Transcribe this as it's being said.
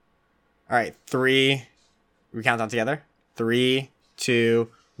All right, three. We count down together. 3, 2,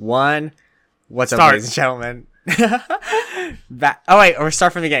 1. What's up, ladies and gentlemen? Oh wait, or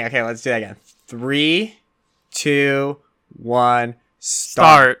start from the beginning. Okay, let's do that again. 3, 2, 1.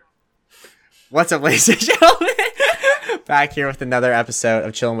 Start. What's up, ladies and gentlemen? Back here with another episode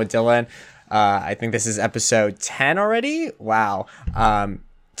of Chilling with Dylan. I think this is episode 10 already. Wow.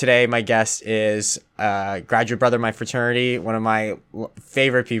 Today, my guest is graduate brother of my fraternity, one of my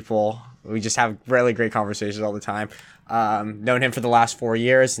favorite people. We just have really great conversations all the time. Known him for the last 4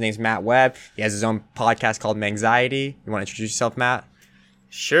 years. His name's Matt Webb. He has his own podcast called Mangxiety. You want to introduce yourself, Matt?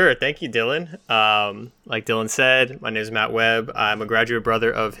 Sure. Thank you, Dylan. Like Dylan said, my name is Matt Webb. I'm a graduate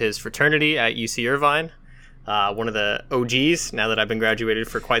brother of his fraternity at UC Irvine. One of the OGs now that I've been graduated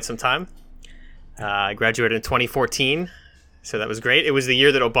for quite some time. I graduated in 2014, so that was great. It was the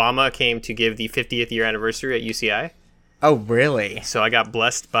year that Obama came to give the 50th year anniversary at UCI. Oh, really? So I got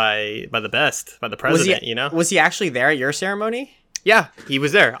blessed by the president, Was he actually there at your ceremony? Yeah, he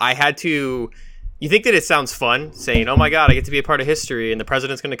was there. I had to... You think that it sounds fun, saying, oh my God, I get to be a part of history, and the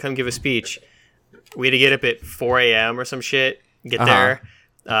president's going to come give a speech. We had to get up at 4 a.m. or some shit, get there,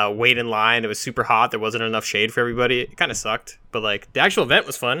 wait in line. It was super hot. There wasn't enough shade for everybody. It kind of sucked. But, like, the actual event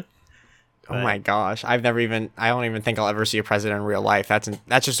was fun. Oh my gosh. I don't even think I'll ever see a president in real life. That's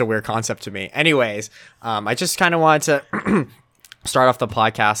just a weird concept to me. Anyways, I just kind of wanted to start off the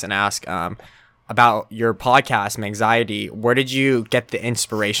podcast and ask about your podcast, Mangxiety. Where did you get the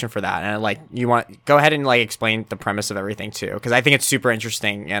inspiration for that? And you want go ahead and explain the premise of everything too, because I think it's super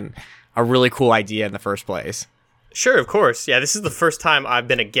interesting and a really cool idea in the first place. Sure, of course. Yeah, this is the first time I've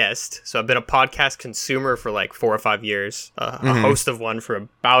been a guest. So I've been a podcast consumer for 4 or 5 years, a host of one for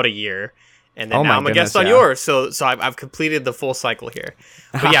about a year. And then now I'm a guest on yours, so I've completed the full cycle here.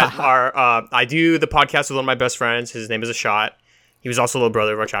 But yeah, I do the podcast with one of my best friends. His name is Ashot. He was also a little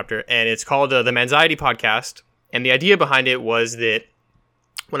brother of our chapter, and it's called the Mangxiety Podcast. And the idea behind it was that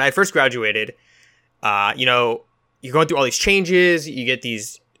when I first graduated, you're going through all these changes, you get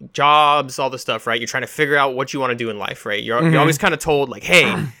these jobs, all this stuff, right? You're trying to figure out what you want to do in life, right? You're always kind of told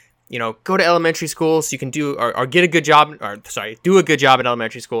hey. Go to elementary school so you can do or get a good job, do a good job in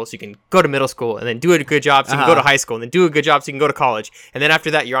elementary school so you can go to middle school, and then do a good job so you can go to high school, and then do a good job so you can go to college. And then after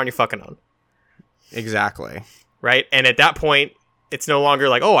that, you're on your fucking own. Exactly. Right? And at that point, it's no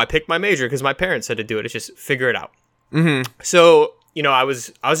longer I picked my major because my parents said to do it. It's just figure it out. Mm-hmm. So, I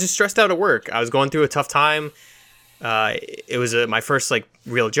was just stressed out at work. I was going through a tough time. It was my first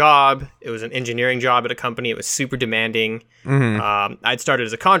real job. It was an engineering job at a company. It was super demanding. Mm-hmm. I'd started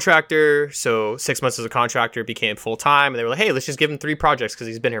as a contractor, so 6 months as a contractor became full time, and they were like, "Hey, let's just give him 3 projects because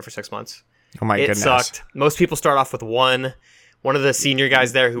he's been here for 6 months." Oh my goodness! It sucked. Most people start off with one. One of the senior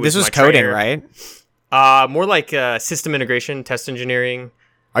guys there who this was my coding, trainer, right? More like system integration, test engineering.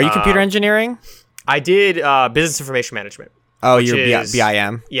 Are you computer engineering? I did business information management. Oh, you're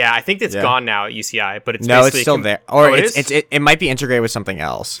BIM? Yeah, I think that's gone now at UCI, but it's no, it's still there. Or it might be integrated with something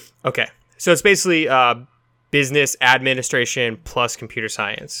else. Okay, so it's basically business administration plus computer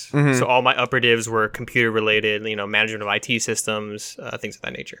science. Mm-hmm. So all my upper divs were computer related, management of IT systems, things of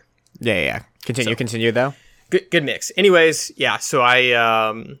that nature. Yeah. Continue though. Good mix. Anyways, yeah. So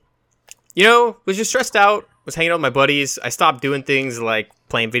I, was just stressed out. Was hanging out with my buddies. I stopped doing things like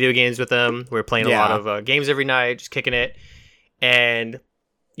playing video games with them. We were playing a lot of games every night, just kicking it. And,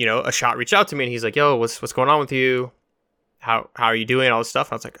 Ashot reached out to me and he's like, yo, what's going on with you? How are you doing? All this stuff.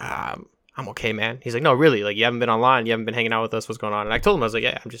 And I was like, I'm okay, man. He's like, no, really? You haven't been online. You haven't been hanging out with us. What's going on? And I told him, I was like,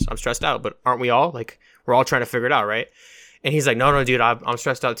 yeah, I'm stressed out, but aren't we all? We're all trying to figure it out, right? And he's like, no, dude, I'm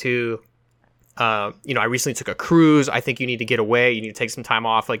stressed out too. I recently took a cruise. I think you need to get away. You need to take some time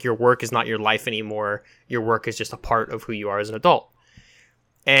off. Your work is not your life anymore. Your work is just a part of who you are as an adult.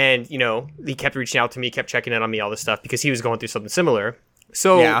 And, he kept reaching out to me, kept checking in on me, all this stuff, because he was going through something similar.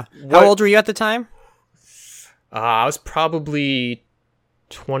 So, yeah. How old were you at the time? I was probably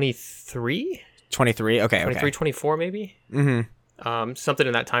 23. 23? Okay, 23, 24 maybe? Mm-hmm. Something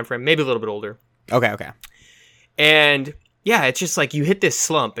in that time frame, maybe a little bit older. Okay. And, yeah, it's just you hit this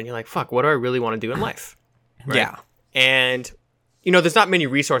slump, and you're like, fuck, what do I really want to do in life? Right? Yeah. And, there's not many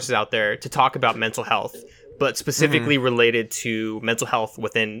resources out there to talk about mental health, but specifically related to mental health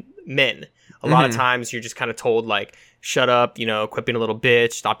within men. A lot of times you're just kind of told shut up, quit being a little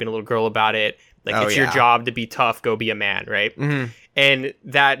bitch, stop being a little girl about it. It's your job to be tough, go be a man, right? Mm-hmm. And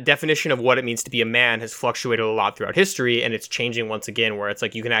that definition of what it means to be a man has fluctuated a lot throughout history, and it's changing once again where it's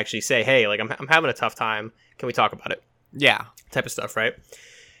you can actually say, hey, I'm having a tough time. Can we talk about it? Yeah. Type of stuff, right?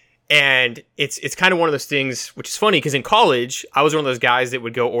 And it's kind of one of those things, which is funny because in college, I was one of those guys that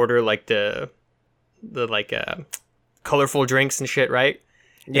would go order the colorful drinks and shit, right?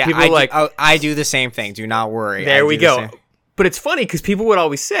 Yeah, I do the same thing. Do not worry. There we go. But it's funny because people would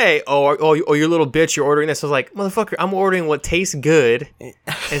always say, oh, you little bitch, you're ordering this. I was like, motherfucker, I'm ordering what tastes good.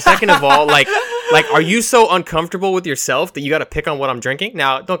 And second of all, like, are you so uncomfortable with yourself that you got to pick on what I'm drinking?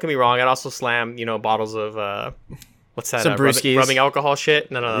 Now, don't get me wrong. I'd also slam, bottles of, what's that? Some brewskis. Rubbing alcohol shit?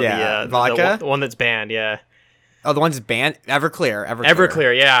 No. Yeah, vodka? The one that's banned, yeah. Oh, the one's banned?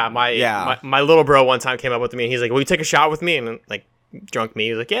 Everclear, yeah. My little bro one time came up with me and he's like, will you take a shot with me? And like, drunk me.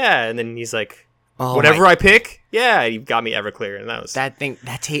 He was like, yeah. And then he's like, whatever I pick, yeah, you got me Everclear, and that was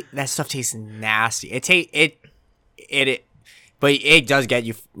that stuff tastes nasty. But it does get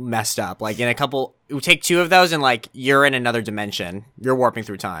you messed up. Like in a couple, you take 2 of those, and like you're in another dimension. You're warping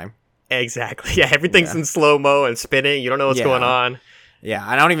through time. Exactly. Yeah, everything's in slow mo and spinning. You don't know what's going on. Yeah,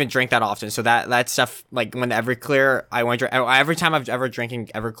 I don't even drink that often. So that stuff, like when the Everclear, every time I've ever drinking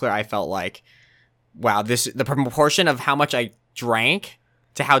Everclear, I felt like, wow, the proportion of how much I drank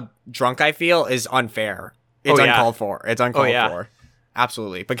to how drunk I feel is unfair. It's uncalled for. It's uncalled for.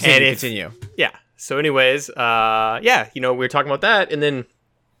 Absolutely. But continue. Yeah. So anyways, we were talking about that, and then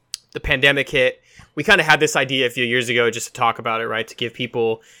the pandemic hit. We kind of had this idea a few years ago just to talk about it, right? To give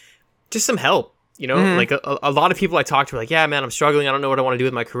people just some help, Like a lot of people I talked to were like, yeah, man, I'm struggling. I don't know what I want to do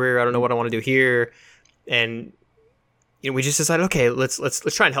with my career. I don't know what I want to do here. And we just decided, okay, let's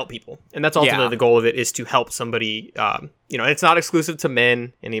try and help people, and that's ultimately the goal of it, is to help somebody. And it's not exclusive to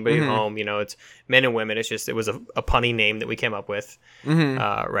men, anybody at home. It's men and women. It's just it was a punny name that we came up with,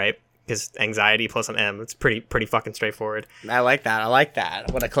 right? Because anxiety plus an M, it's pretty fucking straightforward. I like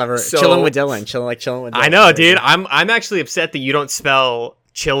that. What a clever chilling with Dylan. I know, dude. I'm actually upset that you don't spell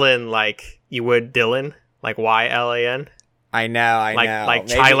chillin' like you would Dylan, like YLAN. I know. Like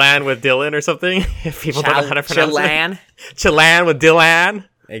Chilan with Dylan or something. If people don't know how to pronounce it. Chilan with Dylan.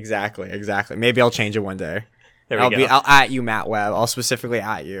 Exactly. Maybe I'll change it one day. There we go. I'll at you, Matt Webb. I'll specifically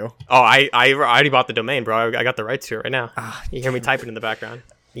at you. Oh, I already bought the domain, bro. I got the rights to it right now. You hear me typing in the background.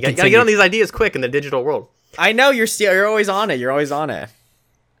 You gotta get on these ideas quick in the digital world. I know you're always on it. You're always on it.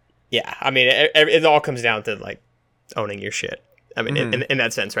 Yeah, I mean, it all comes down to like owning your shit. I mean, in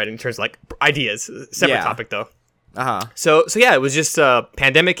that sense, right? In terms of like ideas, separate topic though. So yeah, it was just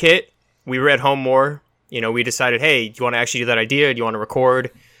pandemic hit. We were at home more. We decided, hey, do you want to actually do that idea? Do you want to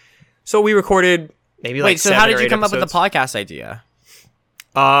record? So we recorded maybe like 7 or 8 so how did you come episodes. up with the podcast idea?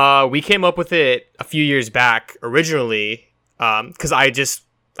 We came up with it a few years back originally, because I just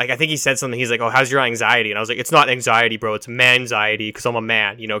I think he said something. He's like, "Oh, how's your anxiety?" And I was like, "It's not anxiety, bro. It's man-anxiety because I'm a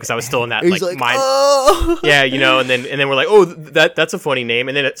man, because I was still in that like mind." Oh. Yeah, and then we're like, "Oh, that's a funny name."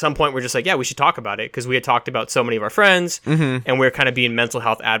 And then at some point we're just like, "Yeah, we should talk about it," because we had talked about so many of our friends, and we're kind of being mental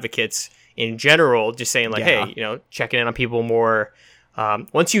health advocates in general, just saying like, "Hey, checking in on people more."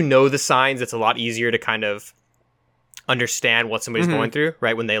 Once you know the signs, it's a lot easier to kind of understand what somebody's going through,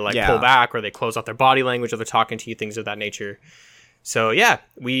 right? When they pull back or they close off their body language or they're talking to you, things of that nature. So yeah,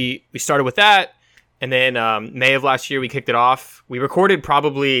 we started with that, and then May of last year we kicked it off. We recorded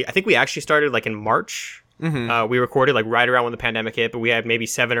I think we actually started like in March. We recorded like right around when the pandemic hit, but we had maybe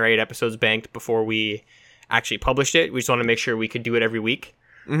 7 or 8 episodes banked before we actually published it. We just wanted to make sure we could do it every week,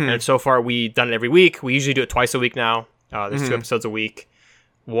 and so far we've done it every week. We usually do it twice a week now. There's 2 episodes a week.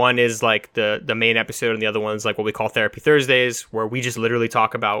 One is like the main episode, and the other one's like what we call Therapy Thursdays, where we just literally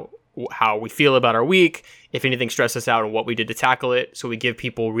talk about how we feel about our week, if anything stressed us out, and what we did to tackle it. So we give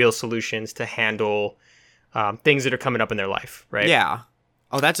people real solutions to handle things that are coming up in their life, right? Yeah.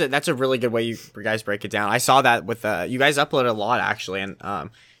 Oh, that's a really good way you guys break it down. I saw that with you guys upload a lot actually, and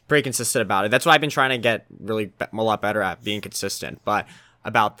pretty consistent about it. That's what I've been trying to get really a lot better at, being consistent, but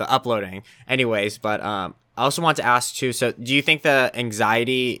about the uploading. Anyways, but I also want to ask too. So, do you think the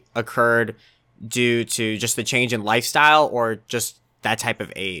anxiety occurred due to just the change in lifestyle, or just that type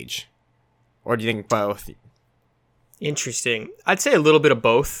of age, or do you think both? Interesting. I'd say a little bit of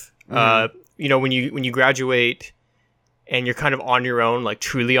both. When you graduate and you're kind of on your own, like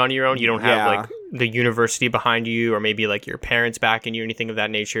truly on your own, you don't have like the university behind you, or maybe like your parents backing you, or anything of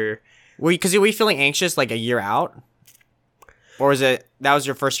that nature. Were you feeling anxious like a year out, or was it that was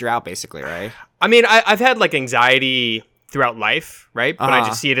your first year out basically, right? I mean, I've had like anxiety throughout life, right? But I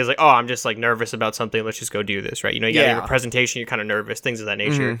just see it as like, oh, I'm just like nervous about something. Let's just go do this, right? You got to give a presentation, you're kind of nervous, things of that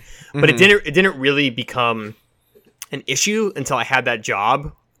nature. But it didn't really become an issue until I had that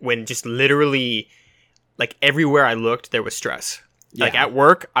job, when just literally like everywhere I looked, there was stress. Yeah. Like at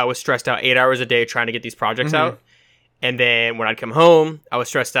work, I was stressed out 8 hours a day trying to get these projects out. And then when I'd come home, I was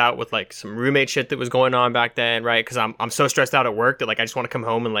stressed out with like some roommate shit that was going on back then, right? Because I'm so stressed out at work that like I just want to come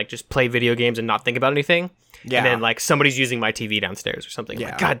home and like just play video games and not think about anything. Yeah. And then like somebody's using my TV downstairs or something. Yeah.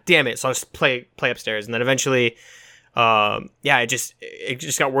 Like, God damn it! So I just play upstairs, and then eventually, yeah, it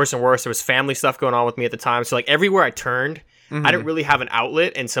just got worse and worse. There was family stuff going on with me at the time. So like everywhere I turned, I didn't really have an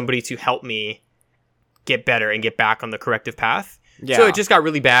outlet and somebody to help me get better and get back on the corrective path. Yeah. So it just got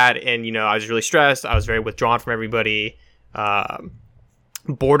really bad. And, you know, I was really stressed. I was very withdrawn from everybody.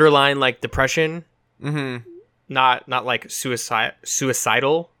 Borderline like depression. Mm-hmm. Not like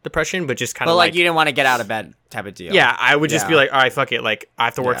suicidal depression, but just kind of like you didn't want to get out of bed type of deal. Yeah, I would just be like, all right, fuck it. Like I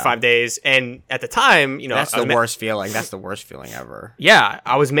have to work 5 days. And at the time, you know, that's the worst feeling. That's the worst feeling ever. Yeah,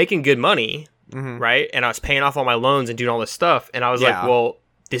 I was making good money, right? And I was paying off all my loans and doing all this stuff. And I was like, well,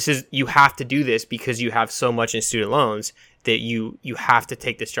 you have to do this because you have so much in student loans that you have to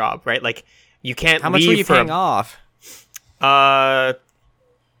take this job, right? Like you can't. How much were you paying off?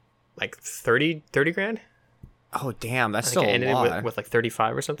 Like 30 grand. Oh damn, that's still a lot. With like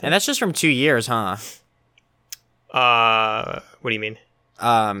 35 or something. And that's just from 2 years, huh? What do you mean?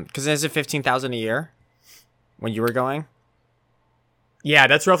 Because is it 15,000 a year when you were going? Yeah,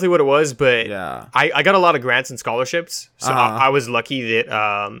 that's roughly what it was. But yeah, I got a lot of grants and scholarships, so I was lucky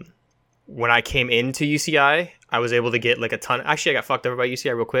that when I came into UCI, I was able to get like a ton. Actually, I got fucked over by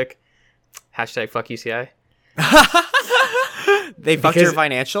UCI real quick. Hashtag fuck UCI. They fucked your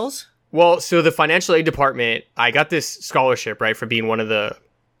financials? Well, so the financial aid department, I got this scholarship, right, for being one of the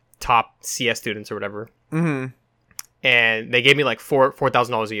top CS students or whatever. Mm-hmm. And they gave me like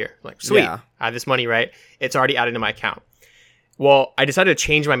 $4,000 a year. Like, sweet, I have this money, right? It's already added to my account. Well, I decided to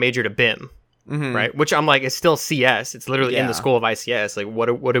change my major to BIM, right? Which I'm like, it's still CS. It's literally in the school of ICS. Like,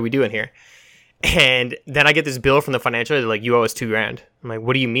 what are we doing here? And then I get this bill from the financial aid, like, you owe us $2,000. I'm like,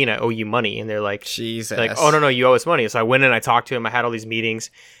 what do you mean I owe you money? And they're like, Jesus. Like, oh, no, you owe us money. So I went in, I talked to him, I had all these meetings,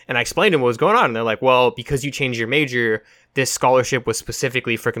 and I explained to him what was going on. And they're like, well, because you changed your major, this scholarship was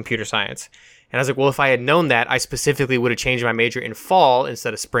specifically for computer science. And I was like, well, if I had known that, I specifically would have changed my major in fall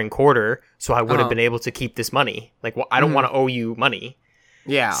instead of spring quarter, so I would have been able to keep this money. Like, well, I don't want to owe you money.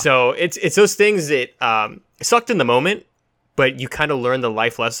 Yeah. So it's those things that it sucked in the moment, but you kind of learn the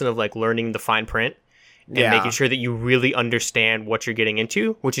life lesson of like learning the fine print and making sure that you really understand what you're getting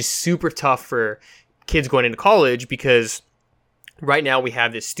into, which is super tough for kids going into college because right now we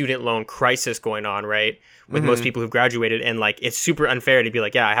have this student loan crisis going on, right? With most people who've graduated, and like it's super unfair to be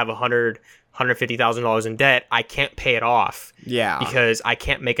like, yeah, I have $150,000 in debt. I can't pay it off. Yeah. Because I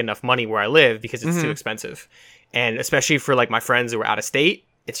can't make enough money where I live because it's too expensive. And especially for like my friends who are out of state,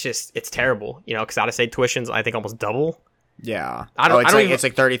 it's terrible, you know, because out of state tuition's I think almost double. Yeah. It's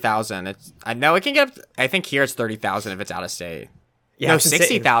like 30,000. It can get up. I think here it's 30,000 if it's out of state. Yeah, no,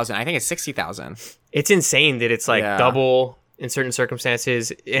 60,000. I think it's 60,000. It's insane that it's like double in certain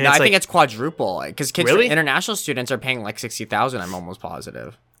circumstances. And I think it's quadruple because kids, international students are paying like 60,000. I'm almost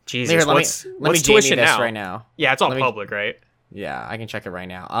positive. Jesus, here, let me tuition this right now. Yeah, it's all public, right? Yeah, I can check it right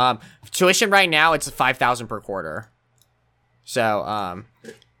now. Tuition right now it's 5,000 per quarter. So,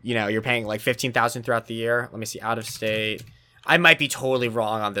 you know, you're paying like 15,000 throughout the year. Let me see, out of state. I might be totally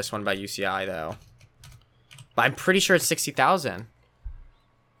wrong on this one by UCI though, but I'm pretty sure it's 60,000.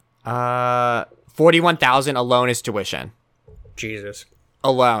 41,000 alone is tuition. Jesus.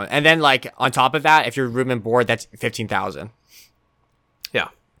 Alone, and then like on top of that, if you're room and board, that's 15,000. Yeah,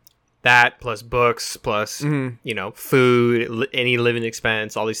 that plus books plus you know food, any living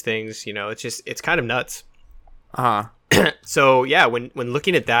expense, all these things. You know, it's kind of nuts. So yeah, when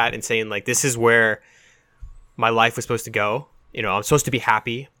looking at that and saying like this is where my life was supposed to go, you know, I'm supposed to be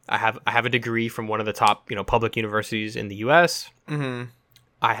happy. I have a degree from one of the top, you know, public universities in the U.S. I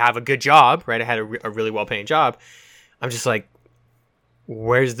have a good job, right? I had a really well paying job. I'm just like,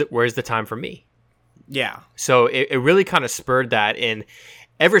 where's the time for me? Yeah. So it really kind of spurred that, and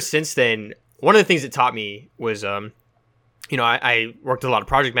ever since then, one of the things it taught me was you know, I worked with a lot of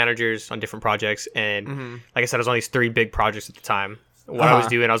project managers on different projects, and like I said, I was on these 3 big projects at the time. What I was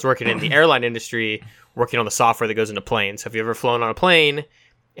doing, I was working in the airline industry, working on the software that goes into planes. So if you've ever flown on a plane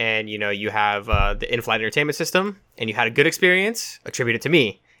and, you know, you have the in-flight entertainment system and you had a good experience, attribute it to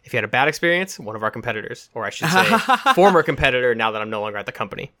me. If you had a bad experience, one of our competitors, or I should say former competitor now that I'm no longer at the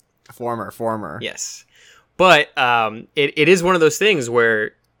company. Former. Yes. But it is one of those things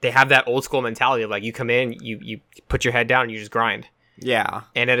where they have that old school mentality of like you come in, you put your head down and you just grind. Yeah.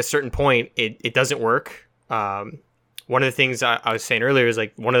 And at a certain point, it doesn't work. One of the things I was saying earlier is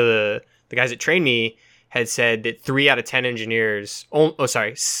like one of the guys that trained me had said that 3 out of 10 engineers, was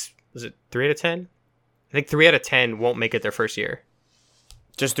it 3 out of 10? I think 3 out of 10 won't make it their first year.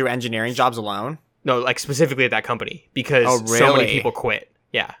 Just through engineering jobs alone? No, like specifically at that company because so many people quit.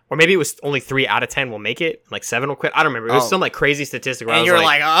 Yeah. Or maybe it was only 3 out of 10 will make it. Like 7 will quit. I don't remember. It was some like crazy statistic. Where and you're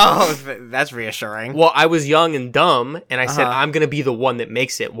like, oh, that's reassuring. Well, I was young and dumb. And I said, I'm going to be the one that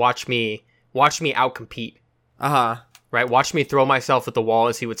makes it. Watch me outcompete. Right? Watch me throw myself at the wall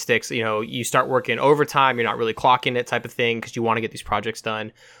and see what sticks. You know, you start working overtime, you're not really clocking it type of thing because you want to get these projects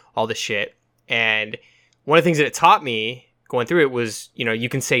done, all this shit. And one of the things that it taught me going through it was, you know, you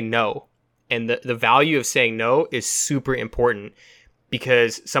can say no. And the value of saying no is super important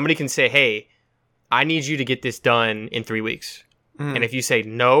because somebody can say, hey, I need you to get this done in 3 weeks. And if you say,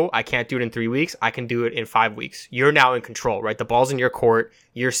 no, I can't do it in 3 weeks, I can do it in 5 weeks. You're now in control, right? The ball's in your court.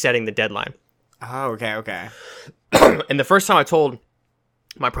 You're setting the deadline. Oh, okay. And the first time I told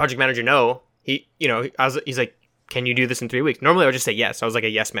my project manager no, he's like, can you do this in 3 weeks? Normally I would just say yes. I was like a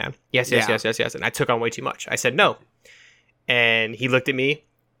yes man. Yes. And I took on way too much. I said no. And he looked at me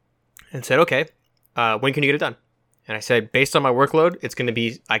and said, okay, when can you get it done? And I said, based on my workload,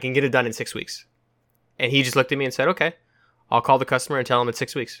 I can get it done in 6 weeks. And he just looked at me and said, okay, I'll call the customer and tell him it's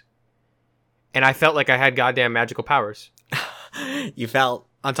 6 weeks. And I felt like I had goddamn magical powers. You felt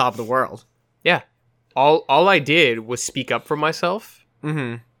on top of the world. Yeah. All I did was speak up for myself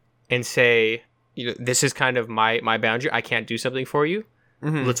and say, you know, this is kind of my boundary. I can't do something for you.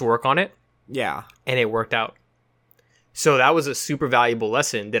 Let's work on it. Yeah. And it worked out. So that was a super valuable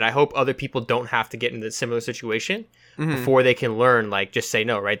lesson that I hope other people don't have to get in a similar situation before they can learn, like, just say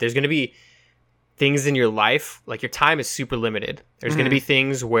no, right? There's going to be things in your life, like your time is super limited. There's going to be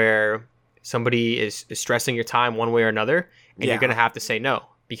things where somebody is stressing your time one way or another, and you're going to have to say no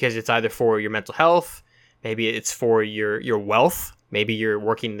because it's either for your mental health, maybe it's for your wealth, maybe you're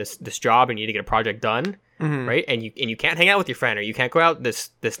working this job and you need to get a project done, right? And you can't hang out with your friend or you can't go out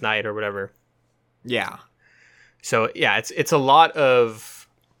this night or whatever. Yeah. So yeah, it's a lot of,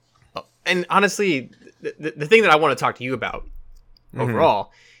 and honestly, the thing that I want to talk to you about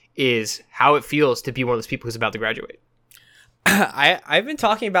overall is how it feels to be one of those people who's about to graduate. I've been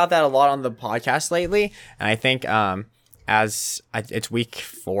talking about that a lot on the podcast lately, and I think it's week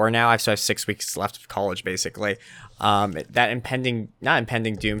 4 now. I still have 6 weeks left of college, basically. That not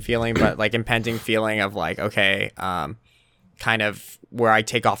impending doom feeling, but like impending feeling of like, okay, kind of where I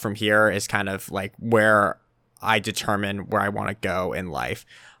take off from here is kind of like where I determine where I want to go in life.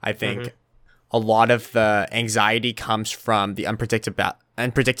 I think a lot of the anxiety comes from the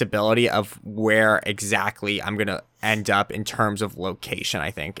unpredictability of where exactly I'm going to end up in terms of location,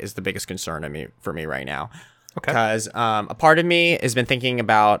 I think, is the biggest concern for me right now. Okay. Because a part of me has been thinking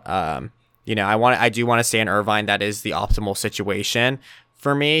about, I do want to stay in Irvine. That is the optimal situation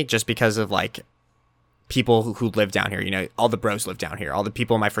for me, just because of like people who live down here. You know, all the bros live down here. All the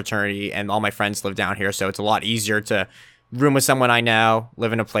people in my fraternity and all my friends live down here. So it's a lot easier to room with someone I know,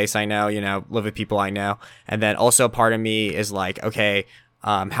 live in a place I know, live with people I know. And then also part of me is like, okay,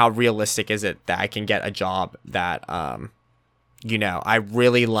 how realistic is it that I can get a job that, I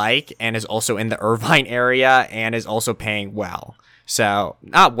really like and is also in the Irvine area and is also paying well. So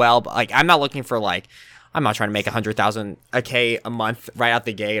not well, but like, I'm not looking for like, I'm not trying to make $100,000 a month right out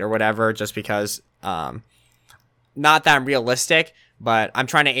the gate or whatever, just because, not that I'm realistic, but I'm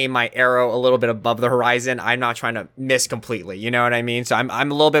trying to aim my arrow a little bit above the horizon. I'm not trying to miss completely. You know what I mean? So I'm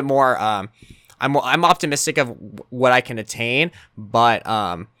a little bit more, I'm optimistic of what I can attain, but,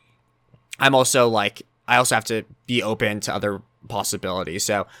 I'm also like, I also have to be open to other possibilities.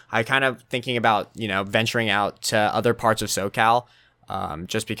 So I kind of thinking about, venturing out to other parts of SoCal,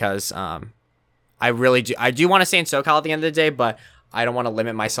 just because, I do want to stay in SoCal at the end of the day, but I don't want to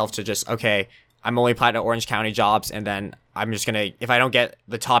limit myself to just, okay, I'm only applied to Orange County jobs, and then I'm just going to, if I don't get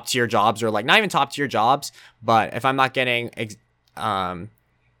the top tier jobs, or like not even top tier jobs, but if I'm not getting, if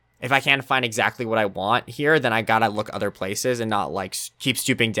I can't find exactly what I want here, then I got to look other places and not like keep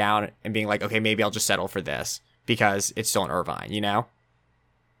stooping down and being like, okay, maybe I'll just settle for this because it's still in Irvine, It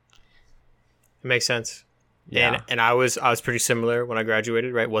makes sense. Yeah. And I was pretty similar when I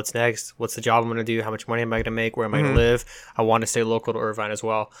graduated, right? What's next? What's the job I'm going to do? How much money am I going to make? Where am I going to live? I want to stay local to Irvine as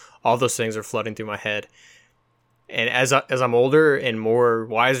well. All those things are flooding through my head. And as I'm older and more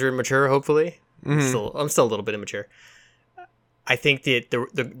wiser and mature, hopefully, I'm still a little bit immature. I think that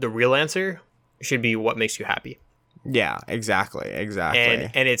the real answer should be what makes you happy. Yeah, exactly.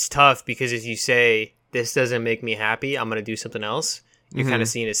 And it's tough because if you say, this doesn't make me happy, I'm going to do something else, you're kind of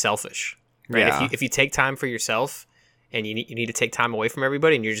seen as selfish. Right? Yeah. If you take time for yourself and you need to take time away from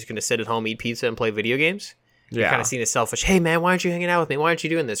everybody and you're just going to sit at home, eat pizza, and play video games, you're kind of seen as selfish. Hey, man, why aren't you hanging out with me? Why aren't you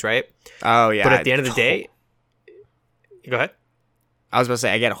doing this, right? Oh, yeah. But at the end of the day... Go ahead. I was about to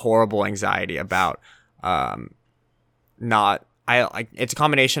say, I get horrible anxiety about it's a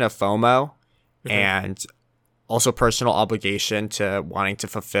combination of FOMO and also personal obligation to wanting to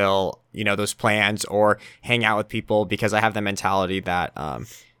fulfill, those plans or hang out with people, because I have the mentality that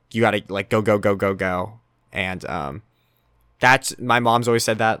you got to like go. And that's, my mom's always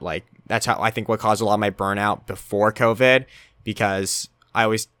said that, like, that's how I think what caused a lot of my burnout before COVID, because I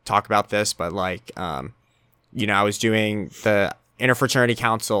always talk about this, but like, you know, I was doing the Interfraternity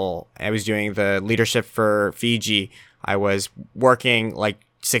Council. I was doing the leadership for Fiji. I was working like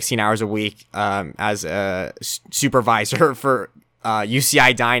 16 hours a week as a supervisor for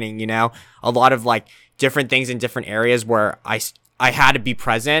UCI dining, you know, a lot of like different things in different areas where I had to be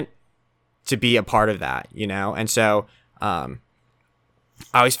present to be a part of that, you know? And so I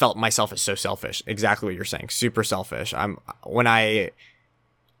always felt myself as so selfish. Exactly what you're saying. Super selfish. I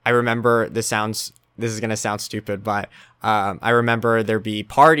remember this is going to sound stupid, but I remember there'd be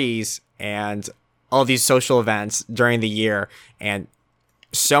parties and all these social events during the year, and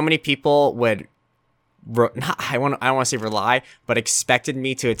so many people would, I don't want to say rely, but expected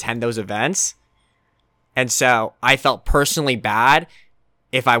me to attend those events. And so I felt personally bad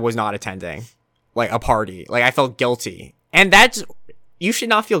if I was not attending like a party. Like I felt guilty. And you should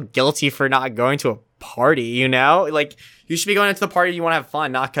not feel guilty for not going to a party, you know? Like you should be going into the party, you want to have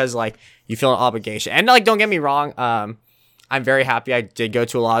fun, not because like you feel an obligation. And like, don't get me wrong, I'm very happy I did go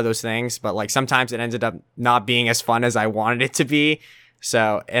to a lot of those things, but like sometimes it ended up not being as fun as I wanted it to be.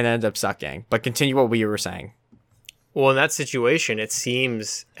 So it ended up sucking. But continue what we were saying. Well, in that situation, it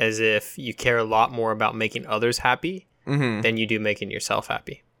seems as if you care a lot more about making others happy than you do making yourself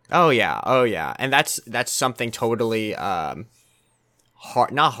happy. Oh yeah. And that's something totally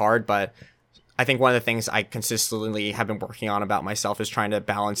hard, not hard, but I think one of the things I consistently have been working on about myself is trying to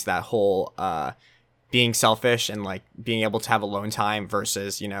balance that whole being selfish and like being able to have alone time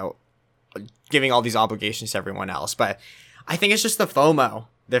versus, you know, giving all these obligations to everyone else. But I think it's just the FOMO,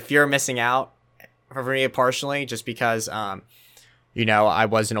 the fear of missing out for me partially, just because, you know, I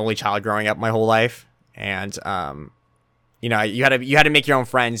was an only child growing up my whole life. And, you know, you had to make your own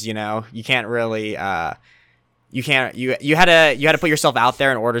friends, you know, you can't really, you had to put yourself out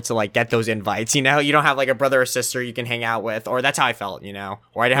there in order to like get those invites, you know. You don't have like a brother or sister you can hang out with, or that's how I felt, you know,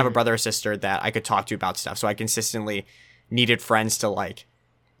 or I didn't have a brother or sister that I could talk to about stuff. So I consistently needed friends to like,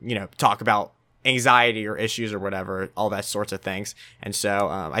 you know, talk about anxiety or issues or whatever, all that sorts of things. And so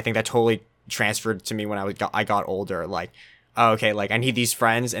I think that totally transferred to me when I got older. Like, oh, okay, like I need these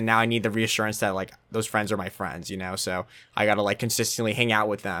friends, and now I need the reassurance that like those friends are my friends, you know. So I gotta like consistently hang out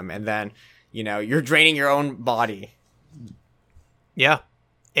with them, and then, you know, you're draining your own body. Yeah.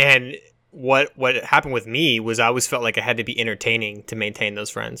 And what happened with me was I always felt like I had to be entertaining to maintain those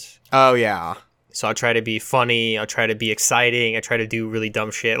friends. Oh, yeah. So I'll try to be funny. I'll try to be exciting. I try to do really dumb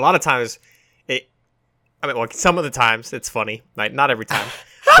shit. A lot of times, some of the times it's funny. Like, not every time.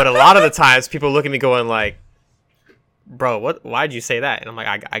 But a lot of the times, people look at me going like, bro, why'd you say that? And I'm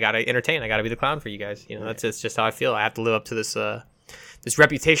like, I got to entertain. I got to be the clown for you guys. You know, it's just how I feel. I have to live up to this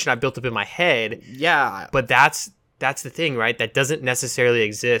reputation I built up in my head. Yeah. But that's the thing, right? That doesn't necessarily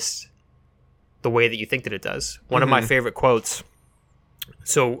exist the way that you think that it does. One of my favorite quotes.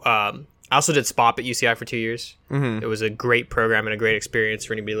 So I also did SPOP at UCI for 2 years. It was a great program and a great experience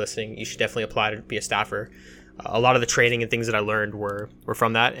for anybody listening. You should definitely apply to be a staffer. A lot of the training and things that I learned were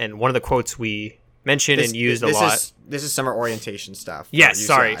from that. And one of the quotes we mentioned and used a lot. This is summer orientation stuff. Yes,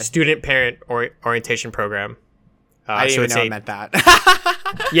 sorry. Student Parent Orientation Program. I didn't even know I meant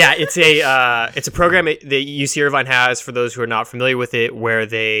that. Yeah, it's a program that UC Irvine has, for those who are not familiar with it, where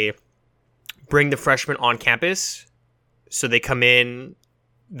they bring the freshmen on campus. So they come in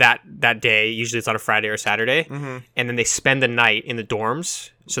that day, usually it's on a Friday or Saturday, and then they spend the night in the dorms.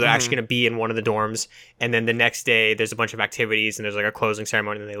 So they're actually going to be in one of the dorms, and then the next day there's a bunch of activities and there's like a closing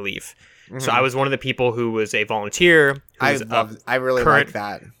ceremony, and then they leave. So I was one of the people who was a volunteer. I really like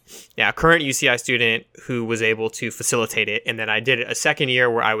that. Yeah, current UCI student who was able to facilitate it. And then I did a second year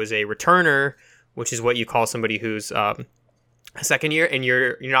where I was a returner, which is what you call somebody who's a second year, and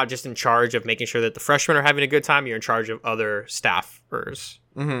you're not just in charge of making sure that the freshmen are having a good time, you're in charge of other staffers.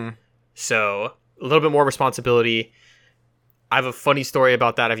 So a little bit more responsibility. I have a funny story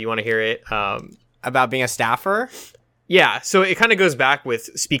about that if you want to hear it. About being a staffer? Yeah, so it kind of goes back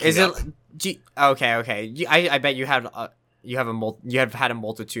with speaking up. Okay. I bet you have had a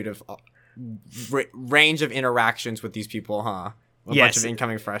multitude of range of interactions with these people, huh? A bunch of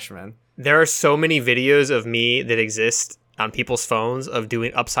incoming freshmen. There are so many videos of me that exist on people's phones of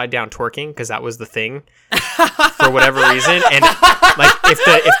doing upside down twerking, because that was the thing for whatever reason. And like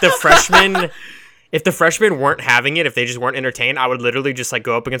if the freshmen weren't having it, if they just weren't entertained, I would literally just like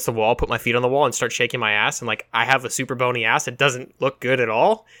go up against the wall, put my feet on the wall, and start shaking my ass. And like, I have a super bony ass. It doesn't look good at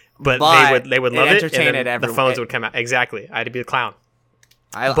all, but they would love it. And then the phones would come out. Exactly. I had to be the clown.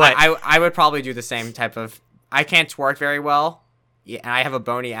 I would probably do the same type of. I can't twerk very well, and I have a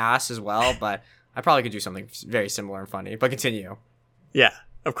bony ass as well. But I probably could do something very similar and funny. But continue. Yeah.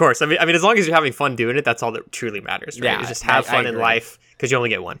 Of course. I mean, as long as you're having fun doing it, that's all that truly matters, right? Yeah, It's just have fun in life because you only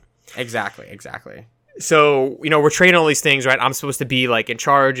get one. Exactly. So, we're training all these things, right? I'm supposed to be like in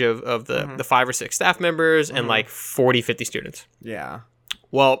charge of the 5 or 6 staff members and like 40, 50 students. Yeah.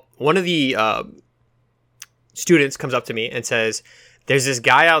 Well, one of the students comes up to me and says, there's this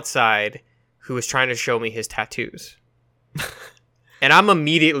guy outside who is trying to show me his tattoos. And I'm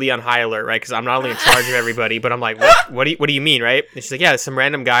immediately on high alert, right? Because I'm not only in charge of everybody, but I'm like, what do you mean, right? And she's like, yeah, some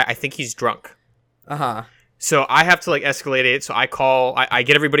random guy. I think he's drunk. Uh-huh. So I have to like escalate it. So I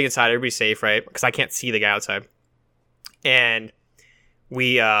get everybody inside, everybody's safe, right? Because I can't see the guy outside. And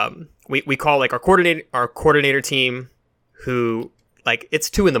we call like our coordinator team, who like it's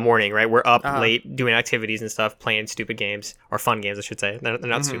 2 a.m, right? We're up late doing activities and stuff, playing stupid games or fun games, I should say. They're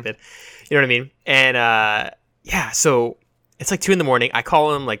not stupid. You know what I mean? And so it's like 2 a.m. I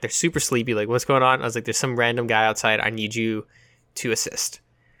call them, like they're super sleepy. Like, what's going on? I was like, there's some random guy outside. I need you to assist.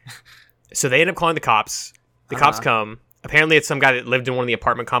 So they end up calling the cops. The cops come. Apparently, it's some guy that lived in one of the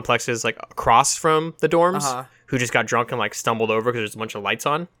apartment complexes, like across from the dorms, who just got drunk and like stumbled over because there's a bunch of lights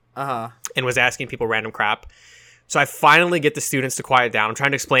on, and was asking people random crap. So I finally get the students to quiet down. I'm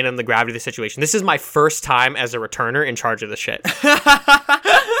trying to explain to them the gravity of the situation. This is my first time as a returner in charge of the shit.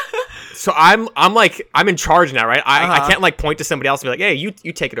 So I'm in charge now, right? I can't like point to somebody else and be like, hey,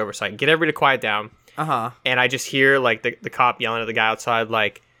 you take it over. So I get everybody to quiet down. And I just hear like the cop yelling at the guy outside,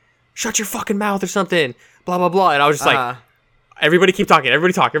 like, shut your fucking mouth or something, blah, blah, blah. And I was just like, everybody keep talking.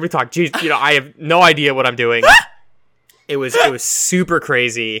 Everybody talk. Jeez, I have no idea what I'm doing. It was super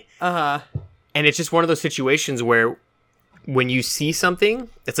crazy. And it's just one of those situations where when you see something,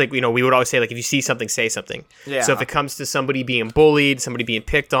 it's like, we would always say, like, if you see something, say something. Yeah. So if it comes to somebody being bullied, somebody being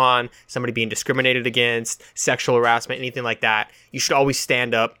picked on, somebody being discriminated against, sexual harassment, anything like that, you should always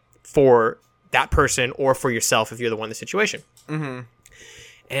stand up for that person or for yourself if you're the one in the situation.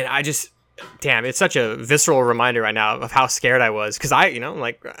 And I just, damn, it's such a visceral reminder right now of how scared I was. Because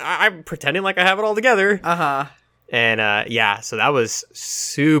I'm pretending like I have it all together. And so that was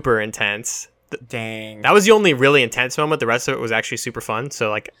super intense. Dang. That was the only really intense moment. The rest of it was actually super fun. So,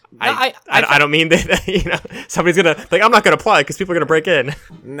 like, I don't mean that, somebody's going to, like, I'm not going to apply because people are going to break in.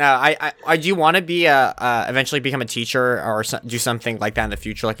 No, I do want to be eventually become a teacher or do something like that in the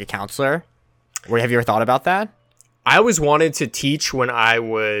future, like a counselor. Have you ever thought about that? I always wanted to teach when I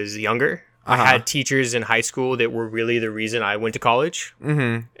was younger. I had teachers in high school that were really the reason I went to college.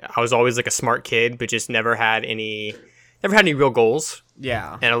 I was always like a smart kid, but just never had any real goals.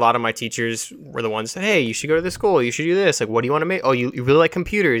 Yeah. And a lot of my teachers were the ones that, hey, you should go to this school. You should do this. Like, what do you want to make? Oh, you really like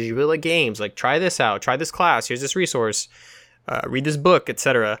computers. You really like games. Like, try this out. Try this class. Here's this resource. Read this book,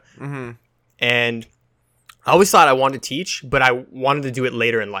 etc. And I always thought I wanted to teach, but I wanted to do it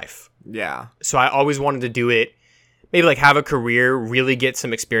later in life. Yeah. So I always wanted to do it, maybe like have a career, really get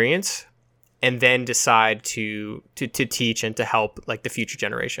some experience, and then decide to teach and to help like the future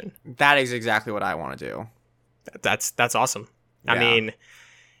generation. That is exactly what I want to do. That's awesome. Yeah. I mean,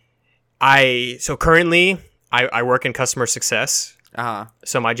 currently I work in customer success.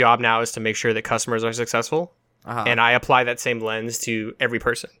 So my job now is to make sure that customers are successful, and I apply that same lens to every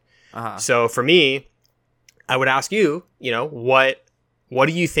person. So for me, I would ask you, what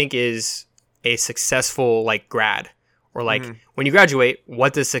do you think is a successful like grad, or like when you graduate,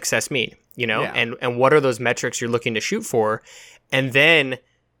 what does success mean? And what are those metrics you're looking to shoot for? And then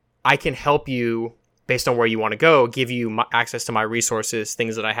I can help you based on where you want to go, give you access to my resources,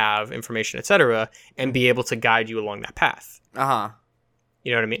 things that I have, information, etc., and be able to guide you along that path. You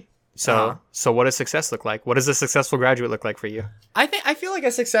know what I mean? So what does success look like? What does a successful graduate look like for you? I feel like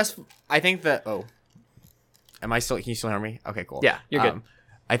a successful. I think that. Oh, am I still? Can you still hear me? Okay, cool. Yeah, you're good.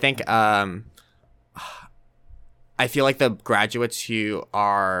 I think. I feel like the graduates who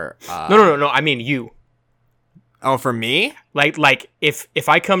are. No. I mean you. Oh, for me? Like if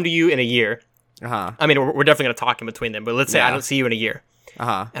I come to you in a year. I mean, we're definitely going to talk in between them, but let's say I don't see you in a year.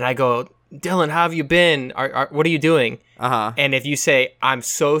 And I go, Dylan, how have you been? What are you doing? And if you say, I'm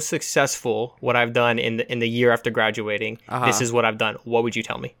so successful, what I've done in the year after graduating, this is what I've done, what would you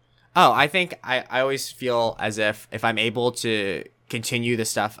tell me? Oh, I think I always feel as if I'm able to continue the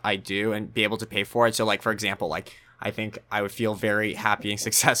stuff I do and be able to pay for it. So, like, for example, like, I think I would feel very happy and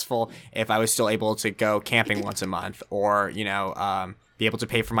successful if I was still able to go camping once a month, or, be able to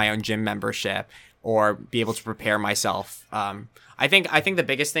pay for my own gym membership, or be able to prepare myself. I think the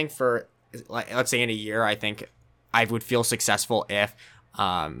biggest thing for, like, let's say in a year, I think I would feel successful if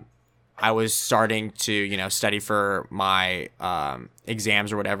I was starting to, study for my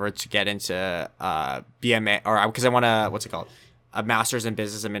exams or whatever to get into BMA, or because I want to, a master's in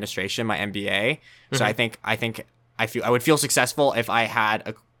business administration, my MBA. So I think I would feel successful if I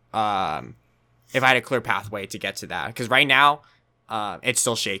had a clear pathway to get to that. Because right now, it's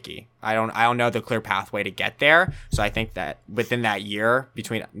still shaky. I don't know the clear pathway to get there. So I think that within that year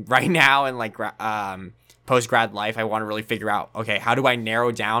between right now and like post grad life, I want to really figure out, okay, how do I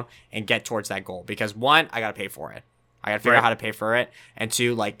narrow down and get towards that goal? Because one, I got to pay for it. I got to figure out how to pay for it. And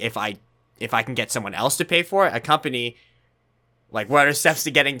two, like if I can get someone else to pay for it, a company, like what are steps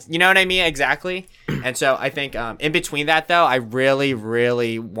to getting, you know what I mean? Exactly. And so I think in between that though, I really,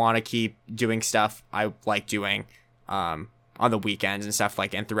 really want to keep doing stuff I like doing on the weekends and stuff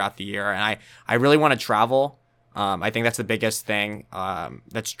like, and throughout the year. And I really want to travel. I think that's the biggest thing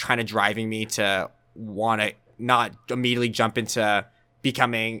that's kind of driving me to want to not immediately jump into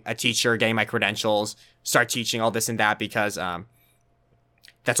becoming a teacher, getting my credentials, start teaching all this and that, because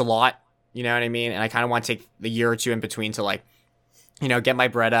that's a lot, you know what I mean? And I kind of want to take the year or two in between to like, you know, get my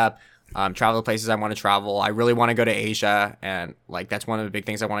bread up, travel to places I want to travel. I really want to go to Asia, and like that's one of the big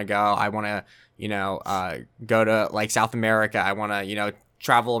things I want to go. I want to, you know, go to like South America. I want to, you know,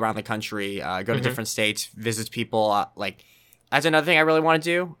 travel around the country, go to different states, visit people. Like that's another thing I really want to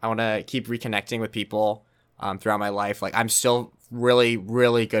do. I want to keep reconnecting with people throughout my life. Like I'm still really,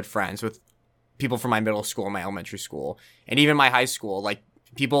 really good friends with people from my middle school, my elementary school, and even my high school. Like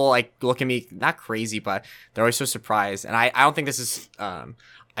people like look at me, not crazy, but they're always so surprised. And I don't think this is,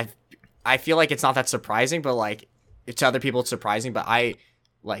 I feel like it's not that surprising, but like to other people it's surprising. But I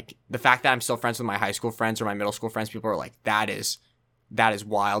like the fact that I'm still friends with my high school friends or my middle school friends. People are like, that is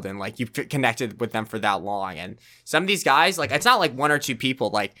wild. And like you've connected with them for that long. And some of these guys, like it's not like one or two people.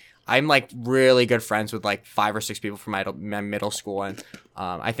 Like I'm like really good friends with like 5 or 6 people from my middle school. And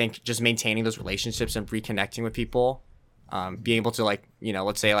I think just maintaining those relationships and reconnecting with people, being able to like, you know,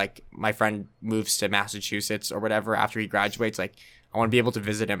 let's say like my friend moves to Massachusetts or whatever after he graduates, like I want to be able to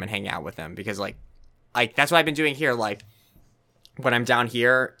visit him and hang out with him, because like that's what I've been doing here. Like when I'm down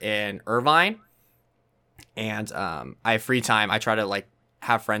here in Irvine and I have free time, I try to like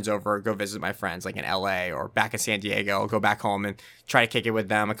have friends over, go visit my friends like in LA or back in San Diego, go back home and try to kick it with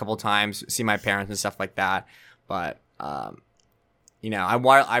them a couple times, see my parents and stuff like that. But you know,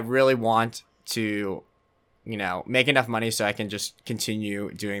 I really want to, you know, make enough money so I can just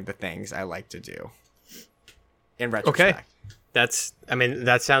continue doing the things I like to do. In retrospect. Okay.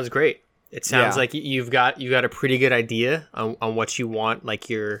 That sounds great. It sounds like you got a pretty good idea on what you want, like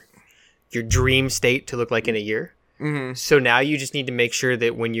your dream state to look like in a year. Mm-hmm. So now you just need to make sure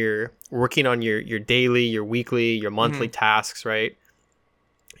that when you're working on your daily, your weekly, your monthly tasks, right,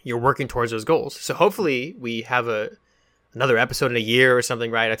 you're working towards those goals. So hopefully we have another episode in a year or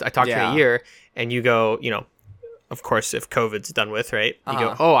something, right? I talked to you in a year, and you go, you know, of course, if COVID's done with, right? You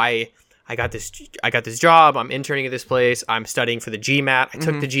go, oh, I got this job. I'm interning at this place. I'm studying for the GMAT. I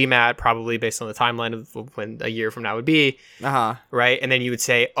took the GMAT probably based on the timeline of when a year from now would be. Right. And then you would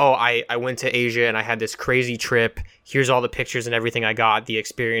say, oh, I went to Asia and I had this crazy trip. Here's all the pictures and everything I got, the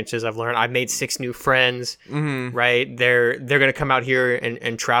experiences I've learned. I've made 6 new friends. Right. They're going to come out here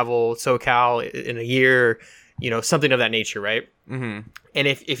and travel SoCal in a year, you know, something of that nature. Right. And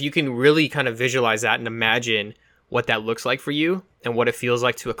if you can really kind of visualize that and imagine what that looks like for you and what it feels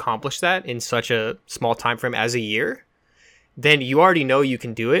like to accomplish that in such a small time frame as a year, then you already know you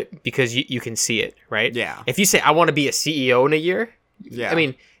can do it because you can see it, right? Yeah. If you say, I want to be a CEO in a year, I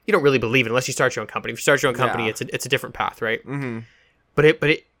mean, you don't really believe it unless you start your own company. If you start your own company, it's a different path, right?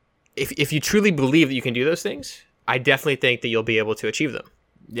 But if you truly believe that you can do those things, I definitely think that you'll be able to achieve them.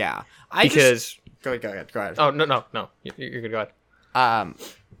 Yeah. Go ahead. Oh, no. You're good. Go ahead.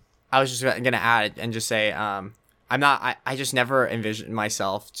 I was just going to add and just say, I just never envisioned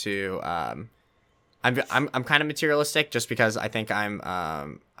myself to, I'm kind of materialistic just because I think I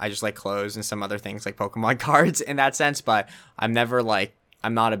just like clothes and some other things like Pokemon cards in that sense, but I'm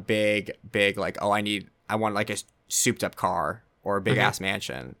not a big, like, oh, I want like a souped up car or a big ass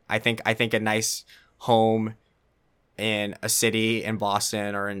mansion. I think a nice home in a city in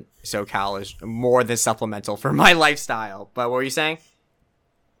Boston or in SoCal is more than supplemental for my lifestyle. But what were you saying?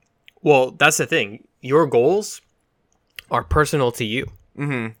 Well, that's the thing. Your goals are personal to you,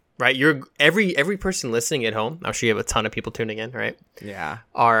 right? You're every person listening at home. I'm sure you have a ton of people tuning in, right? Yeah.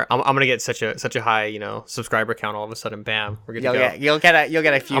 I'm gonna get such a high, you know, subscriber count all of a sudden. Bam, we're good to go. You'll get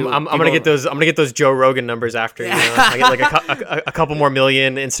a few. I'm gonna get those Joe Rogan numbers after. You know? I get like a couple more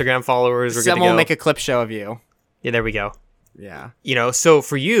million Instagram followers. We're good to go. Someone will make a clip show of you. Yeah, there we go. Yeah. You know, so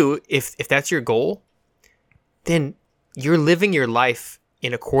for you, if that's your goal, then you're living your life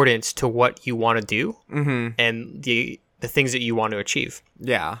in accordance to what you want to do and the things that you want to achieve.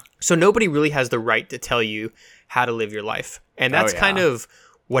 Yeah. So nobody really has the right to tell you how to live your life. And that's kind of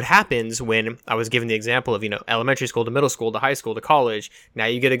what happens when I was given the example of, elementary school to middle school to high school to college. Now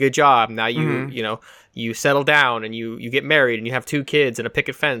you get a good job. Now you settle down and you get married and you have 2 kids and a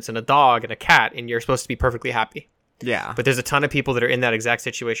picket fence and a dog and a cat and you're supposed to be perfectly happy. Yeah. But there's a ton of people that are in that exact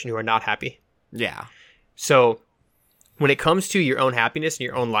situation who are not happy. Yeah. So when it comes to your own happiness in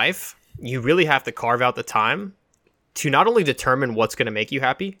your own life, you really have to carve out the time to not only determine what's going to make you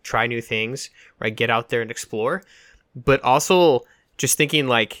happy, try new things, right? Get out there and explore, but also just thinking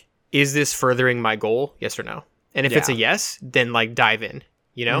like, is this furthering my goal? Yes or no? And if it's a yes, then like dive in,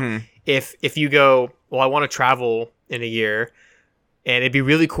 If you go, well, I want to travel in a year and it'd be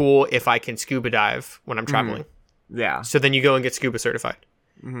really cool if I can scuba dive when I'm traveling. Yeah. So then you go and get scuba certified.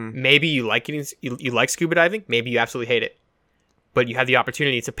 Maybe you like you like scuba diving. Maybe you absolutely hate it, but you have the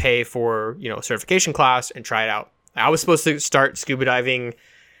opportunity to pay for, a certification class and try it out. I was supposed to start scuba diving,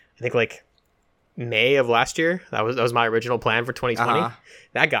 I think like May of last year. That was my original plan for 2020.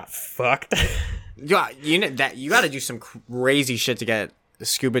 That got fucked. Yeah, you got to do some crazy shit to get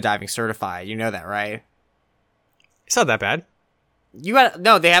scuba diving certified. You know that, right? It's not that bad.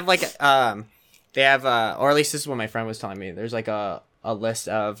 They have like or at least this is what my friend was telling me. There's like a list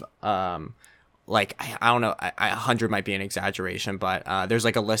of like I don't know, 100 might be an exaggeration, but there's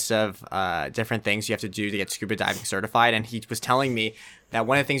like a list of different things you have to do to get scuba diving certified. And he was telling me that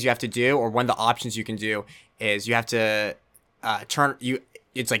one of the things you have to do, or one of the options you can do, is you have to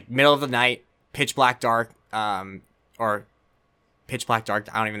it's like middle of the night, pitch black dark, or pitch black dark.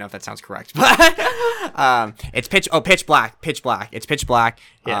 I don't even know if that sounds correct, but it's pitch black. It's pitch black.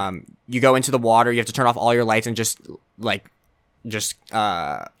 Yeah. You go into the water. You have to turn off all your lights and just what's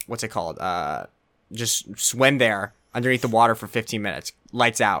it called? Just swim there underneath the water for 15 minutes.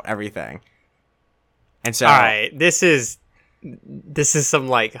 Lights out, everything. And so, all right, this is some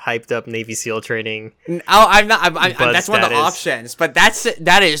like hyped up Navy SEAL training. Oh, I'm not. That's one of the options, but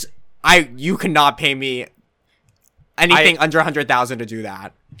that is. You cannot pay me anything under 100,000 to do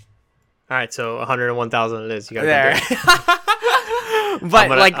that. All right, so 101,000 it is. You got there.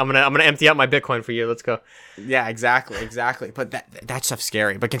 But I'm gonna empty out my Bitcoin for you. Let's go. Yeah, exactly. But that stuff's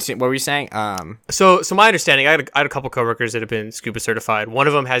scary. But what were you saying? So my understanding, I had a couple coworkers that have been scuba certified. One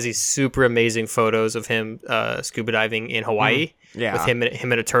of them has these super amazing photos of him scuba diving in Hawaii. Yeah. With him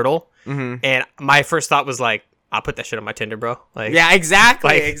and a turtle. Mm-hmm. And my first thought was like, I'll put that shit on my Tinder, bro. Like, yeah,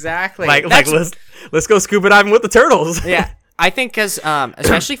 exactly. Like let's go scuba diving with the turtles. Yeah, I think because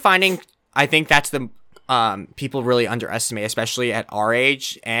especially finding, I think that's the people really underestimate, especially at our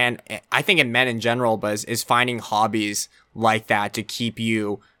age, and I think in men in general, but is finding hobbies like that to keep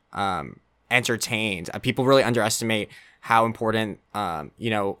you entertained. People really underestimate how important like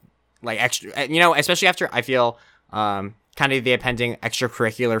extra, especially after I feel kind of the impending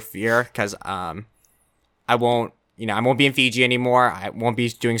extracurricular fear, because I won't be in Fiji anymore. I won't be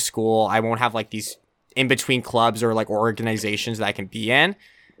doing school. I won't have like these in between clubs or like organizations that I can be in.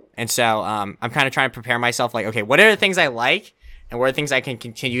 And so I'm kind of trying to prepare myself like, okay, what are the things I like and what are the things I can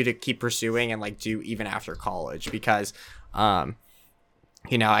continue to keep pursuing and like do even after college? Because, I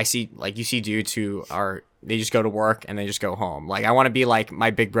see like you see dudes who they just go to work and they just go home. Like I want to be like my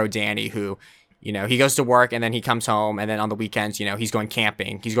big bro, Danny, who, he goes to work and then he comes home and then on the weekends, he's going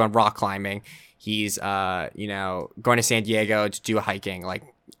camping, he's going rock climbing. He's, going to San Diego to do hiking. Like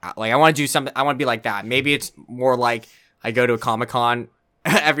I want to do something. I want to be like that. Maybe it's more like I go to a Comic-Con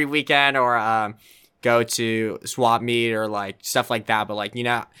every weekend or go to swap meet or like stuff like that. But like,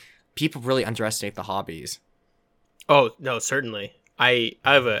 people really underestimate the hobbies. Oh, no, certainly. I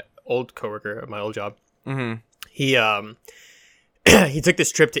have an old coworker at my old job. Mm-hmm. He he took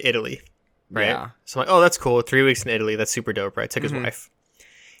this trip to Italy, right? Yeah. So I'm like, oh, that's cool. 3 weeks in Italy. That's super dope, right? Took his wife.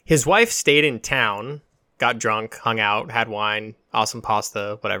 His wife stayed in town, got drunk, hung out, had wine, awesome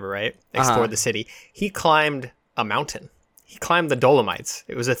pasta, whatever, right? Explored the city. He climbed a mountain. He climbed the Dolomites.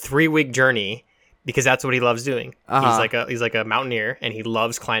 It was a 3-week journey because that's what he loves doing. He's like a mountaineer and he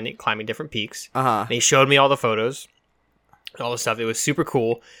loves climbing different peaks. And he showed me all the photos, all the stuff. It was super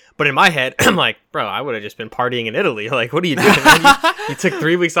cool. But in my head, I'm like, bro, I would have just been partying in Italy. Like, what are you doing? You took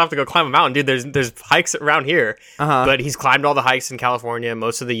 3 weeks off to go climb a mountain, dude. There's hikes around here, but he's climbed all the hikes in California,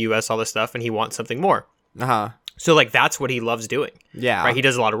 most of the U.S., all this stuff, and he wants something more. So like that's what he loves doing. Yeah. Right. He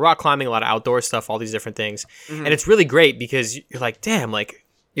does a lot of rock climbing, a lot of outdoor stuff, all these different things, and it's really great because you're like, damn, like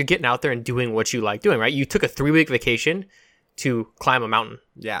you're getting out there and doing what you like doing. Right. You took a 3-week vacation to climb a mountain.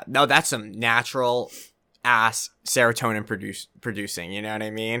 Yeah. No, that's some natural ass serotonin producing. You know what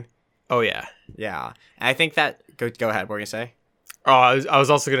I mean? Oh yeah. Yeah. And I think that go ahead. What were you gonna say? Oh, I was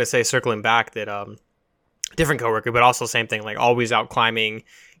also gonna say, circling back, that different coworker, but also same thing. Like always out climbing.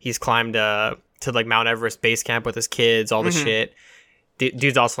 He's climbed to like Mount Everest base camp with his kids, all this shit.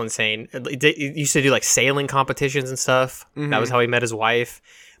 dude's also insane. He used to do like sailing competitions and stuff. That was how he met his wife.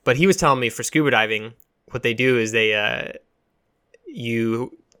 But he was telling me for scuba diving, what they do is they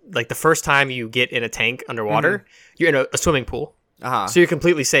you like the first time you get in a tank underwater, you're in a swimming pool. So you're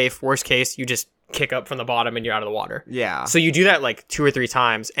completely safe. Worst case, you just kick up from the bottom and you're out of the water. Yeah. So you do that like 2 or 3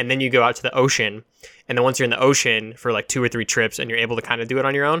 times, and then you go out to the ocean. And then once you're in the ocean for like 2 or 3 trips and you're able to kind of do it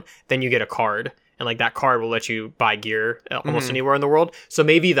on your own, then you get a card. And like that card will let you buy gear almost anywhere in the world. So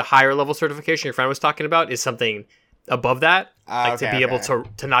maybe the higher level certification your friend was talking about is something above that. To be able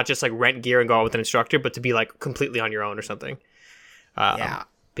to not just like rent gear and go out with an instructor, but to be like completely on your own or something.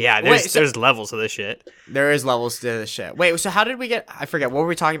 But yeah, there's levels to this shit. There is levels to this shit. Wait, so how did we get... I forget. What were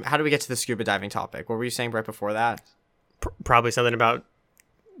we talking about? How did we get to the scuba diving topic? What were you saying right before that? Probably something about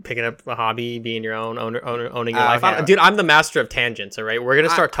picking up a hobby, being your own owning your life. Okay. Dude, I'm the master of tangents, all right? We're going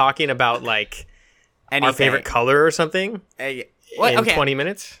to start talking about, like, our favorite color or something in 20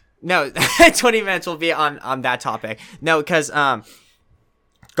 minutes. No, 20 minutes will be on that topic. No, because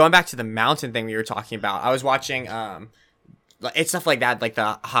going back to the mountain thing we were talking about, I was watching... it's stuff like that, like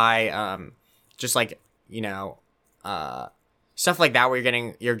the high, just like, stuff like that where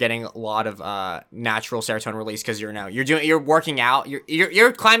you're getting a lot of natural serotonin release because you're working out,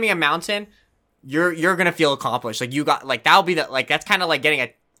 you're climbing a mountain, you're gonna feel accomplished. Like you got like that'll be that's kind of like getting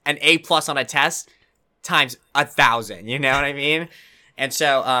an A+ on a test times 1,000. You know what I mean? And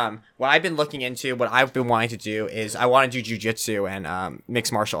so what I've been looking into, what I've been wanting to do is I want to do jujitsu and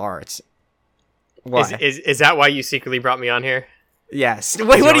mixed martial arts. Is that why you secretly brought me on here? Yes. Wait,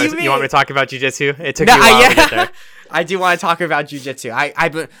 what do you mean? You want me to talk about jiu-jitsu? It took you a while to get there. I do want to talk about jiu-jitsu.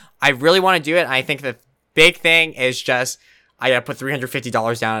 I really want to do it. And I think the big thing is just I gotta put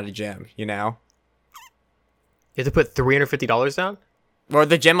 $350 down at a gym. You know. You have to put $350 down. Or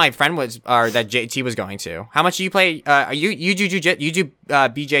the gym my friend that JT was going to. How much do you play? You do jiu-jitsu? You do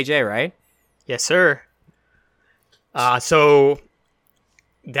BJJ, right? Yes, sir. So.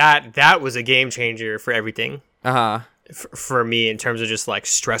 That was a game changer for everything. For me in terms of just like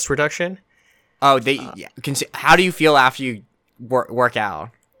stress reduction. Oh, how do you feel after you work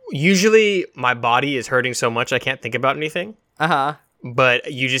out? Usually my body is hurting so much I can't think about anything.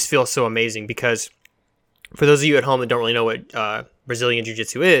 But you just feel so amazing because for those of you at home that don't really know what Brazilian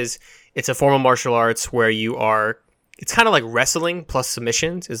Jiu-Jitsu is, it's a form of martial arts where it's kind of like wrestling plus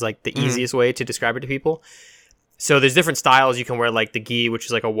submissions is like the easiest way to describe it to people. So there's different styles. You can wear like the gi, which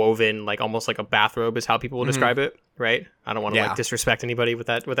is like a woven, like almost like a bathrobe is how people will describe it, right? I don't want to like disrespect anybody with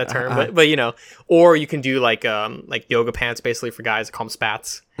that term, but or you can do like yoga pants basically for guys, call them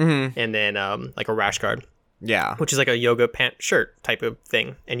spats, and then like a rash guard, which is like a yoga pant shirt type of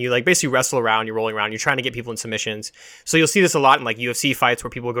thing, and you like basically wrestle around, you're rolling around, you're trying to get people in submissions. So you'll see this a lot in like UFC fights where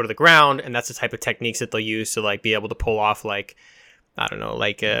people go to the ground, and that's the type of techniques that they'll use to like be able to pull off like. I don't know,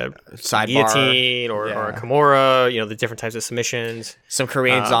 like a guillotine or a Kimura, the different types of submissions. Some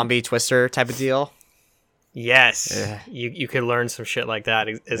Korean zombie twister type of deal. Yes. You could learn some shit like that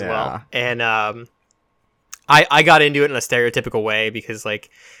as well. And I got into it in a stereotypical way because like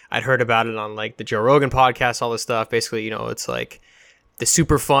I'd heard about it on like the Joe Rogan podcast, all this stuff. Basically, it's like the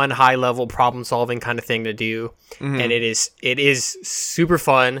super fun, high level problem solving kind of thing to do. And it is super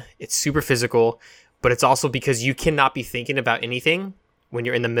fun. It's super physical. But it's also because you cannot be thinking about anything when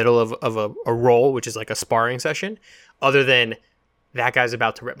you're in the middle of a roll, which is like a sparring session, other than that guy's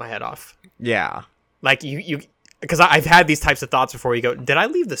about to rip my head off. Yeah. Like you because I've had these types of thoughts before. You go, did I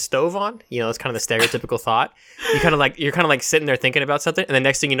leave the stove on? It's kind of the stereotypical thought. You're kind of like sitting there thinking about something, and the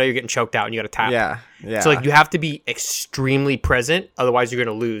next thing you know, you're getting choked out and you got to tap. Yeah. So like you have to be extremely present, otherwise you're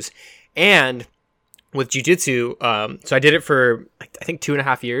going to lose. And with jiu-jitsu, so I did it for I think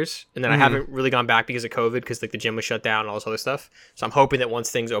 2.5 years, and then I haven't really gone back because of COVID, because like the gym was shut down and all this other stuff. So I'm hoping that once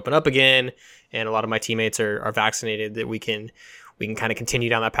things open up again and a lot of my teammates are vaccinated, that we can kind of continue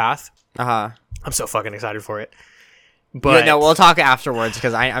down that path. I'm so fucking excited for it. But no, we'll talk afterwards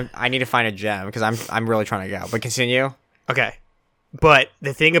because I need to find a gym because I'm really trying to go. But continue. Okay, but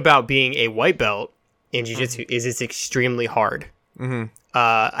the thing about being a white belt in jiu-jitsu is it's extremely hard.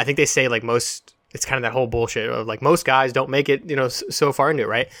 I think they say like it's kind of that whole bullshit of like most guys don't make it, so far into it,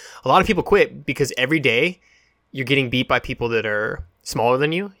 right? A lot of people quit because every day you're getting beat by people that are smaller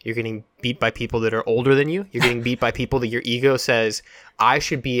than you. You're getting beat by people that are older than you. You're getting beat by people that your ego says, I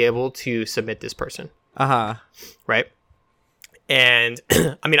should be able to submit this person. Right? And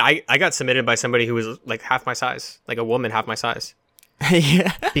I mean, I got submitted by somebody who was like half my size, like a woman half my size.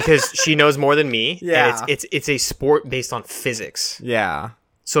 Yeah. Because she knows more than me. Yeah. And it's a sport based on physics. Yeah.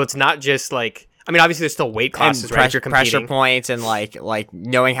 So it's not just like, I mean, obviously there's still weight classes, and right? You're competing. Pressure points and like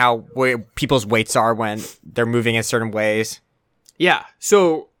knowing where people's weights are when they're moving in certain ways. Yeah.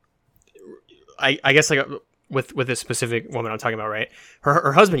 So I guess like with this specific woman I'm talking about, right?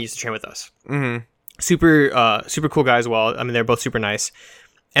 Her husband used to train with us. Mm-hmm. Super cool guy as well. I mean, they're both super nice.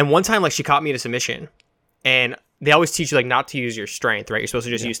 And one time, like, she caught me in a submission, and they always teach you like not to use your strength, right? You're supposed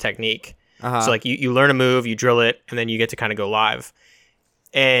to just use technique. So like you learn a move, you drill it, and then you get to kind of go live.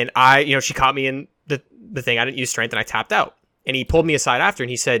 And she caught me in the thing. I didn't use strength, and I tapped out. And he pulled me aside after, and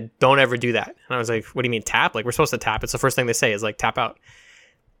he said, "Don't ever do that." And I was like, "What do you mean tap? Like, we're supposed to tap. It's the first thing they say is like tap out."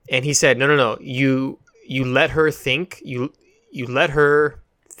 And he said, "No. You let her think you let her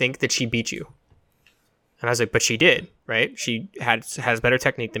think that she beat you." And I was like, "But she did, right? She has better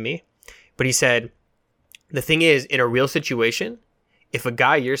technique than me." But he said, "The thing is, in a real situation, if a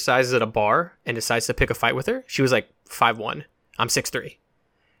guy your size is at a bar and decides to pick a fight with her," she was like 5'1", I'm 6'3".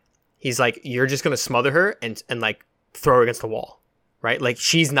 He's like, "You're just gonna smother her and like throw her against the wall, right? Like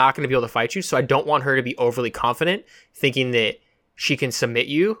she's not gonna be able to fight you. So I don't want her to be overly confident, thinking that she can submit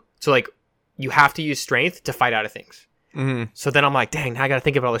you. So like, you have to use strength to fight out of things." Mm-hmm. So then I'm like, dang, now I got to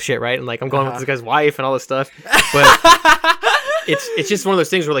think about all this shit, right? And like, I'm going with this guy's wife and all this stuff. But it's just one of those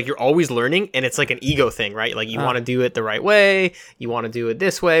things where like you're always learning, and it's like an ego thing, right? Like you want to do it the right way, you want to do it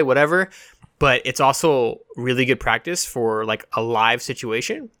this way, whatever. But it's also really good practice for like a live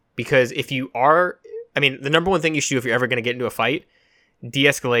situation, because if you are, I mean, the number one thing you should do if you're ever going to get into a fight,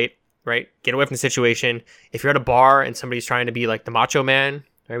 de-escalate, right? Get away from the situation. If you're at a bar and somebody's trying to be like the macho man,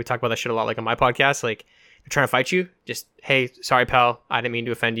 right? We talk about that shit a lot, like on my podcast, like, they're trying to fight you, just, "Hey, sorry, pal, I didn't mean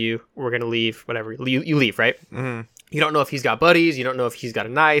to offend you. We're going to leave," whatever. You leave, right? Mm-hmm. You don't know if he's got buddies. You don't know if he's got a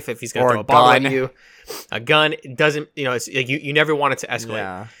knife, if he's going to throw a bottle at you. A gun. It doesn't, it's like you never want it to escalate.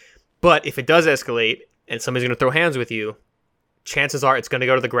 Yeah. But if it does escalate and somebody's going to throw hands with you, chances are it's going to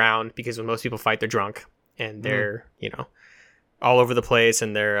go to the ground, because when most people fight, they're drunk and they're, all over the place,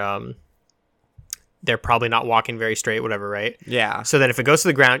 and they're probably not walking very straight, whatever, right? Yeah. So then if it goes to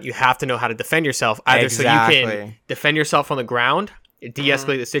the ground, you have to know how to defend yourself, either so you can defend yourself on the ground,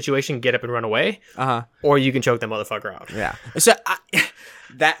 de-escalate the situation, get up and run away, or you can choke that motherfucker out. Yeah. So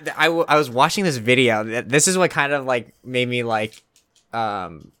I was watching this video. This is what kind of like made me like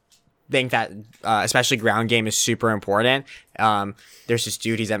think that especially ground game is super important. There's this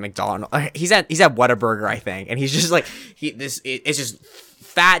dude, he's at McDonald's. He's at Whataburger, I think, and he's just like it's just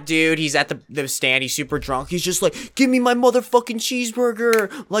fat dude. He's at the stand. He's super drunk. He's just like, "Give me my motherfucking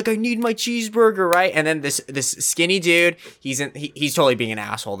cheeseburger. Like, I need my cheeseburger," right? And then this skinny dude, he's totally being an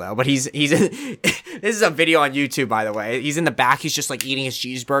asshole though. But he's in, this is a video on YouTube, by the way. He's in the back. He's just like eating his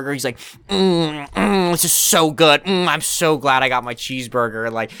cheeseburger. He's like, "This is so good. I'm so glad I got my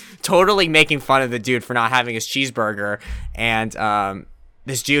cheeseburger." Like, totally making fun of the dude for not having his cheeseburger. And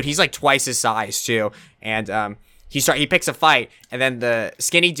this dude, he's like twice his size too. And he picks a fight, and then the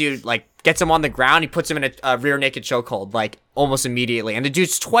skinny dude like gets him on the ground. He puts him in a rear naked chokehold like almost immediately, and the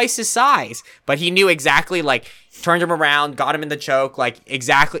dude's twice his size, but he knew exactly, like, turned him around, got him in the choke, like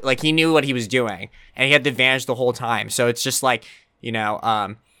exactly, like he knew what he was doing, and he had the advantage the whole time. So it's just like, you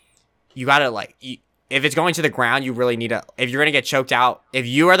gotta like, if it's going to the ground, you really need to, if you're gonna get choked out, if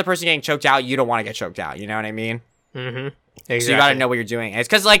you are the person getting choked out, you don't want to get choked out. You know what I mean? Mm-hmm. Exactly. So you gotta know what you're doing. And it's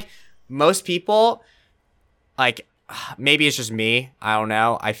because like most people, like, maybe it's just me, I don't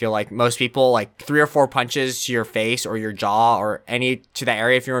know, I feel like most people, like 3 or 4 punches to your face or your jaw or any to that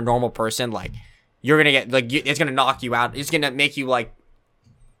area, if you're a normal person, like, you're gonna get, like, it's gonna knock you out. It's gonna make you like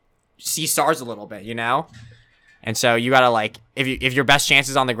see stars a little bit, and so you gotta, like, if your best chance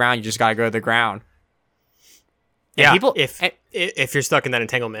is on the ground, you just gotta go to the ground. And if you're stuck in that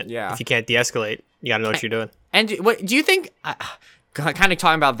entanglement, if you can't de-escalate, you gotta know what you're doing. And what do you think, kind of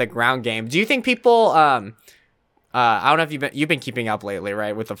talking about the ground game, do you think people I don't know if you've been keeping up lately,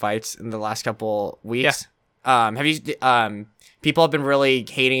 right, with the fights in the last couple weeks? Yeah. Have you people have been really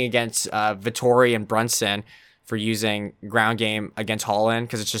hating against Vettori and Brunson for using ground game against Holland,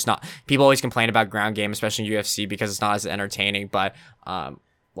 because it's just not, people always complain about ground game, especially in UFC, because it's not as entertaining. But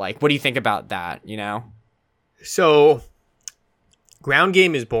like, what do you think about that? So ground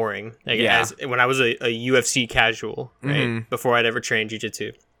game is boring. Like, as when I was a UFC casual, right, before I'd ever trained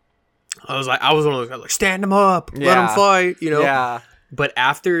jiu-jitsu, I was one of those guys, like, stand them up, let them fight, Yeah. But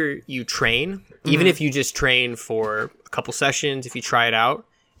after you train, even if you just train for a couple sessions, if you try it out,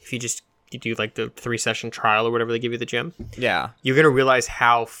 if you do like the 3-session trial or whatever they give you at the gym, you're gonna realize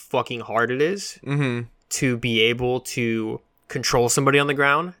how fucking hard it is to be able to control somebody on the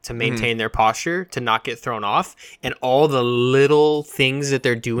ground, to maintain their posture, to not get thrown off, and all the little things that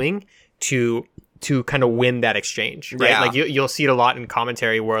they're doing to kind of win that exchange, right? Like you'll see it a lot in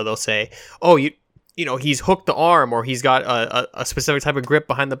commentary where they'll say, "Oh, he's hooked the arm, or he's got a specific type of grip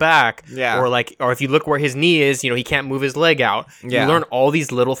behind the back. Yeah. Or if you look where his knee is, he can't move his leg out. Yeah. You learn all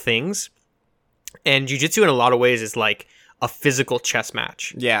these little things. And jiu-jitsu in a lot of ways is like a physical chess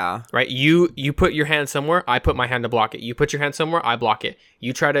match. Yeah. Right? You put your hand somewhere, I put my hand to block it. You put your hand somewhere, I block it.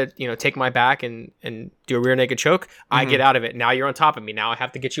 You try to, take my back and do a rear naked choke, I get out of it. Now you're on top of me. Now I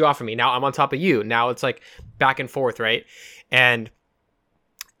have to get you off of me. Now I'm on top of you. Now it's like back and forth, right? And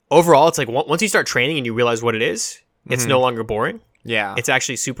overall, it's like once you start training and you realize what it is, it's no longer boring. Yeah. It's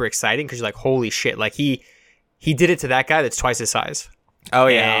actually super exciting because you're like, holy shit, like he did it to that guy that's twice his size. Oh,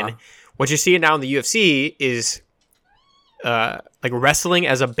 yeah. And what you're seeing now in the UFC is like wrestling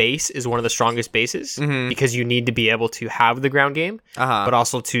as a base is one of the strongest bases because you need to be able to have the ground game, but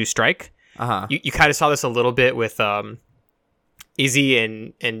also to strike. You kind of saw this a little bit with Izzy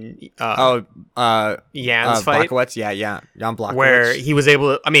and Jan's fight. Blachowicz? Yeah, Jan Blachowicz. Where he was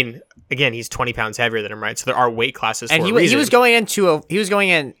able to, I mean, again, he's 20 pounds heavier than him, right? So there are weight classes and for a reason.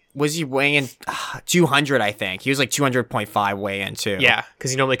 Was he weighing in 200, I think. He was like 200.5 weigh in too. Yeah,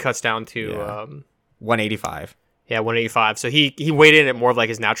 because he normally cuts down to 185. Yeah, 185. So he weighed in at more of like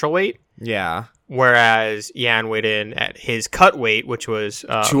his natural weight. Yeah. Whereas Jan weighed in at his cut weight, which was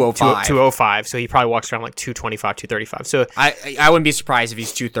 205. 205. So he probably walks around like 225, 235. So I wouldn't be surprised if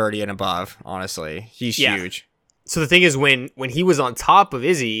he's 230 and above, honestly. He's huge. So the thing is, when he was on top of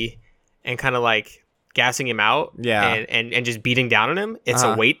Izzy and kind of like gassing him out and just beating down on him, it's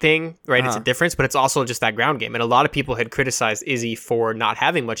a weight thing, right? It's a difference, but it's also just that ground game. And a lot of people had criticized Izzy for not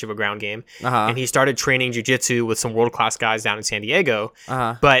having much of a ground game. And he started training jiu-jitsu with some world-class guys down in San Diego,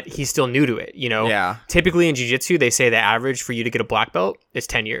 but he's still new to it, Yeah. Typically in jiu-jitsu, they say the average for you to get a black belt is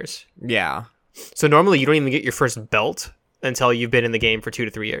 10 years. Yeah. So normally you don't even get your first belt until you've been in the game for 2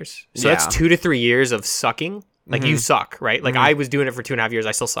 to 3 years. So that's 2 to 3 years of sucking. Like you suck, right? Like I was doing it for 2.5 years.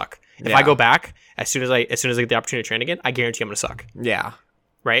 I still suck. If I go back, as soon as I get the opportunity to train again, I guarantee I'm going to suck. Yeah.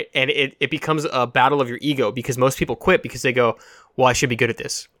 Right. And it becomes a battle of your ego because most people quit because they go, well, I should be good at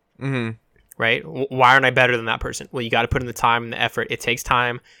this. Right. Why aren't I better than that person? Well, you got to put in the time and the effort. It takes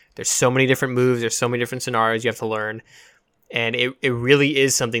time. There's so many different moves. There's so many different scenarios you have to learn. And it really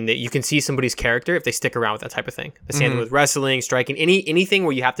is something that you can see somebody's character if they stick around with that type of thing. The same with wrestling, striking, anything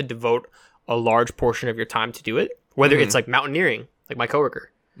where you have to devote a large portion of your time to do it, whether it's like mountaineering, like my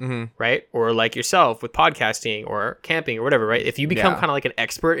coworker, right? Or like yourself with podcasting or camping or whatever, right? If you become kind of like an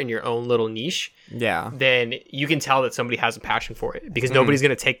expert in your own little niche, then you can tell that somebody has a passion for it because nobody's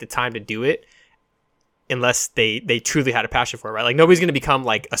going to take the time to do it unless they truly had a passion for it, right? Like nobody's going to become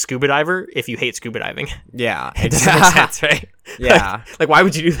like a scuba diver if you hate scuba diving. Yeah. It doesn't make sense, right? Yeah. Like why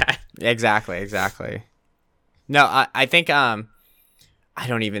would you do that? Exactly. No, I think, I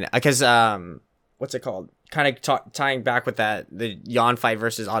don't even, because, what's it called? Kind of tying back with the Jan fight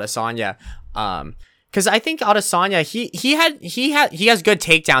versus Adesanya. Because I think Adesanya, he has good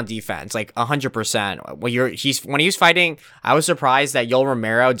takedown defense, like 100%. When he was fighting, I was surprised that Yoel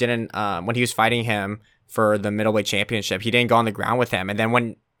Romero didn't, when he was fighting him for the middleweight championship, he didn't go on the ground with him. And then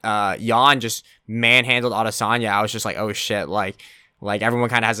when Jan just manhandled Adesanya, I was just like, oh shit, like everyone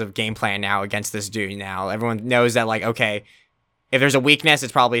kind of has a game plan now against this dude now. Everyone knows that, like, okay, if there's a weakness,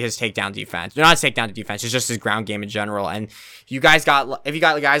 it's probably his takedown defense. Not his takedown defense, it's just his ground game in general. And if you got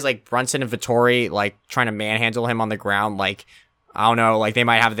guys like Brunson and Vettori, like, trying to manhandle him on the ground, like, I don't know, like, they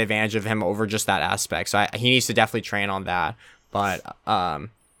might have the advantage of him over just that aspect. So he needs to definitely train on that. But I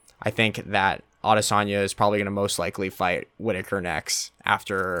think that Adesanya is probably going to most likely fight Whittaker next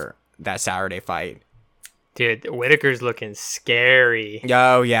after that Saturday fight. Dude, Whittaker's looking scary.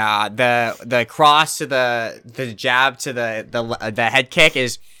 Oh yeah, the cross to the jab to the head kick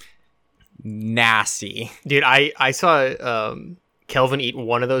is nasty. Dude, I saw Kelvin eat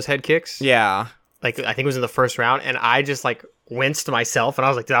one of those head kicks. Yeah, like I think it was in the first round, and I just like winced to myself, and I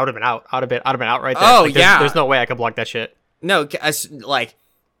was like, dude, I would have been out. I'd have been out right there. Oh like, there's no way I could block that shit. No, like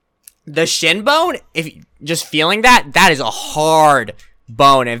the shin bone. If just feeling that is a hard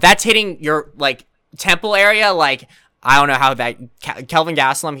bone. If that's hitting your like temple area, like, I don't know how that Kelvin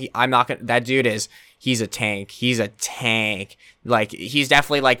Gastelum, that dude he's a tank. Like, he's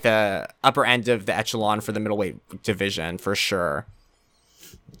definitely like the upper end of the echelon for the middleweight division for sure.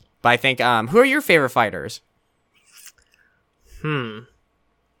 But I think who are your favorite fighters? Or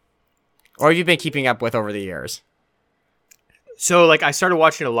have you been keeping up with over the years? So like I started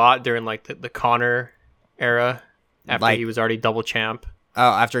watching a lot during like the Conor era after he was already double champ.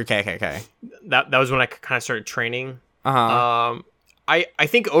 Oh, after KKK. That was when I kind of started training. I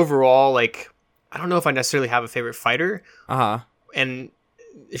think overall, like, I don't know if I necessarily have a favorite fighter. And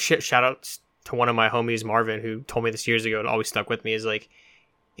shout out to one of my homies, Marvin, who told me this years ago and always stuck with me, is like,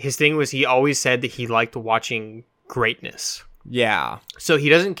 his thing was he always said that he liked watching greatness. Yeah. So he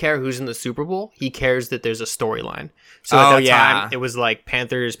doesn't care who's in the Super Bowl. He cares that there's a storyline. So at that time, it was like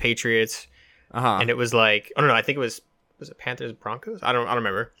Panthers, Patriots, and it was like, I don't know, I think it was it Panthers, Broncos? I don't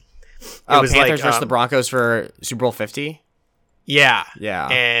remember. It was Panthers versus the Broncos for Super Bowl 50? Yeah. Yeah.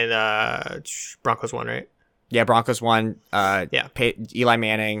 And Broncos won, right? Yeah, Broncos won. Eli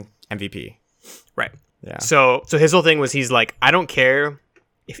Manning, MVP. Right. Yeah. So his whole thing was he's like, I don't care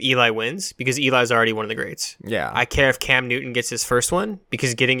if Eli wins because Eli's already one of the greats. Yeah. I care if Cam Newton gets his first one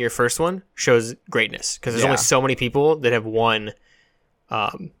because getting your first one shows greatness because there's only so many people that have won,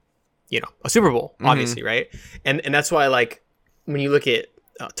 a Super Bowl, obviously, right? And that's why, like, when you look at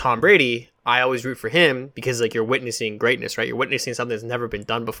Tom Brady, I always root for him because, like, you're witnessing greatness, right? You're witnessing something that's never been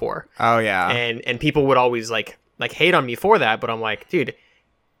done before. Oh, yeah. And people would always, like hate on me for that, but I'm like, dude,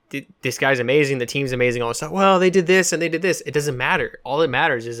 this guy's amazing, the team's amazing, all this stuff. Well, they did this and they did this. It doesn't matter. All that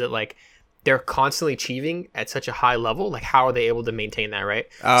matters is that, like, they're constantly achieving at such a high level. Like, how are they able to maintain that, right?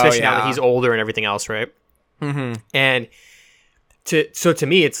 Especially now that he's older and everything else, right? Mm-hmm. And to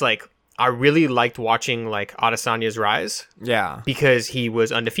me, it's like, I really liked watching, like, Adesanya's rise. Yeah. Because he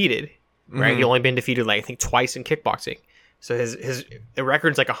was undefeated, right? Mm-hmm. He only been defeated, like, I think twice in kickboxing. So his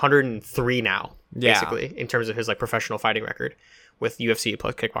record's like 103 now, basically, in terms of his, like, professional fighting record with UFC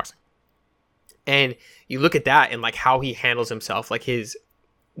plus kickboxing. And you look at that and, like, how he handles himself, like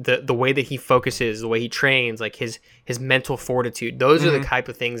the way that he focuses, the way he trains, like his mental fortitude. Those are the type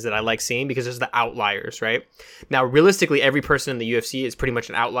of things that I like seeing because there's the outliers, right? Now, realistically, every person in the UFC is pretty much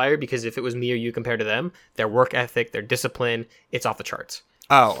an outlier because if it was me or you compared to them, their work ethic, their discipline, it's off the charts.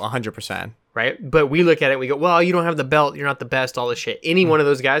 Oh, 100%. Right? But we look at it and we go, well, you don't have the belt, you're not the best, all this shit. Any one of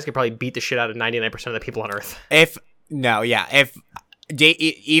those guys could probably beat the shit out of 99% of the people on Earth. If even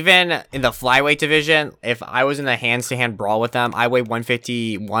in the flyweight division, if I was in a hands-to-hand brawl with them, I weigh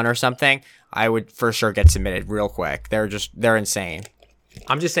 151 or something, I would for sure get submitted real quick. They're insane.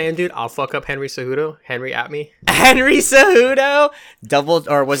 I'm just saying, dude, I'll fuck up Henry Cejudo. Henry at me. Henry Cejudo? Double,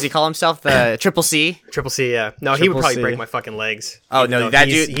 or what does he call himself? The Triple C? Triple C, yeah. No, he would probably break my fucking legs. Oh, no, that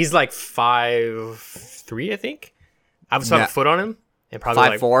dude. He's like 5'3", I think. I have a foot on him. And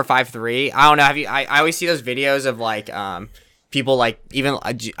probably 5'4", 5'3". I don't know. I always see those videos of, like, people, like, even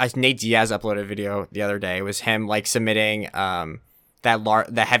Nate Diaz uploaded a video the other day. It was him, like, submitting the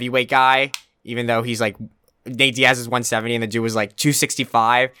heavyweight guy, even though he's, like, Nate Diaz is 170 and the dude was, like,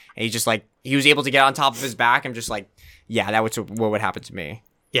 265, and he just, like, he was able to get on top of his back. I'm just like, yeah, that was what would happen to me.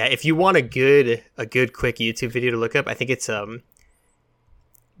 Yeah, if you want a good quick YouTube video to look up, I think it's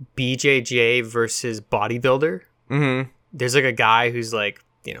BJJ versus bodybuilder. Mm-hmm. There's, like, a guy who's, like,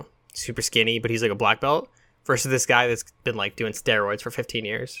 super skinny, but he's, like, a black belt. Versus this guy that's been, like, doing steroids for 15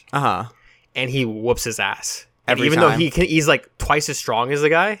 years. Uh-huh. And he whoops his ass. Even though he's, like, twice as strong as the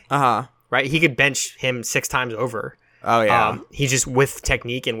guy. Uh-huh. Right? He could bench him 6 times over. Oh, yeah. He just, with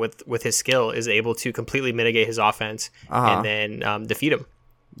technique and with his skill, is able to completely mitigate his offense and then defeat him.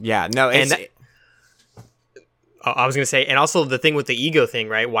 Yeah, no, it's... I was going to say, and also the thing with the ego thing,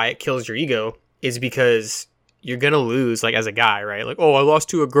 right? Why it kills your ego is because... you're gonna lose, like, as a guy, right? Like, oh, I lost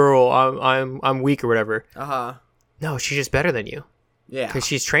to a girl, I'm weak or whatever. No, she's just better than you. Yeah, because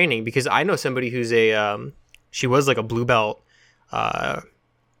she's training. Because I know somebody who's she was like a blue belt. I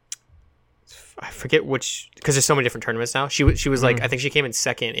forget which, because there's so many different tournaments now. She was like, I think she came in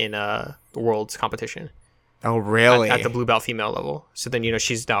second in the world's competition. Oh, really? At the blue belt female level. So then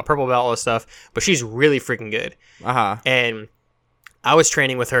she's now a purple belt, all this stuff, but she's really freaking good. And I was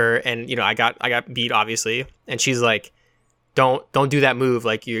training with her, and I got beat, obviously, and she's like, "Don't do that move.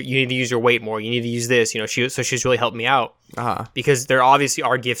 Like, you need to use your weight more. You need to use this." So she's really helped me out because there obviously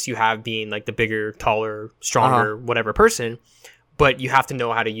are gifts you have being like the bigger, taller, stronger, whatever person, but you have to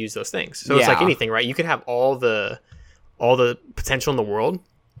know how to use those things. So it's like anything, right? You can have all the potential in the world,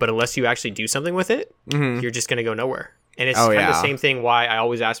 but unless you actually do something with it, you're just gonna go nowhere. And it's kind of the same thing. Why I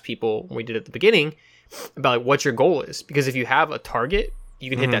always ask people when we did it at the beginning about, like, what your goal is, because if you have a target, you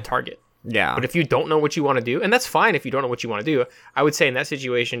can hit that target. Yeah. But if you don't know what you want to do, and that's fine if you don't know what you want to do, I would say in that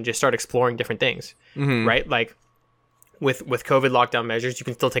situation, just start exploring different things, right? Like with COVID lockdown measures, you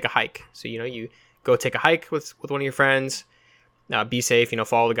can still take a hike. So, you go take a hike with one of your friends, be safe,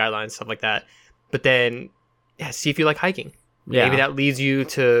 follow the guidelines, stuff like that. But then see if you like hiking. Yeah. Maybe that leads you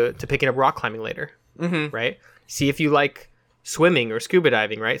to picking up rock climbing later, right? See if you like swimming or scuba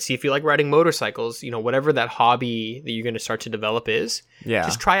diving, right? See if you like riding motorcycles, whatever that hobby that you're going to start to develop is. Yeah.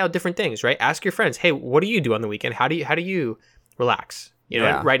 Just try out different things, right? Ask your friends, hey, what do you do on the weekend? How do you relax?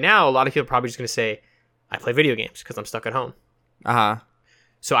 Right now, a lot of people are probably just going to say, I play video games because I'm stuck at home.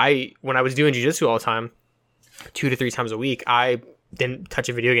 So when I was doing jiu-jitsu all the time, 2 to 3 times a week, I didn't touch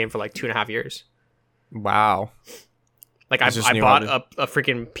a video game for like 2.5 years. Wow. Like I bought a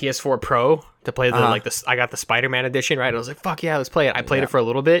freaking PS4 Pro to play I got the Spider-Man edition, right? I was like, fuck yeah, let's play it. I played it for a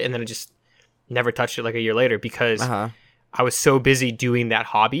little bit and then I just never touched it like a year later because I was so busy doing that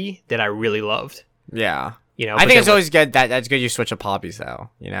hobby that I really loved. Yeah. You know, I think it's always good that's good you switch up hobbies though.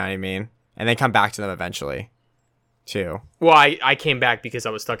 You know what I mean? And then come back to them eventually too. Well, I came back because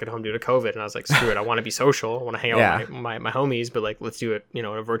I was stuck at home due to COVID and I was like, screw it, I want to be social. I want to hang out with my homies, but like let's do it, you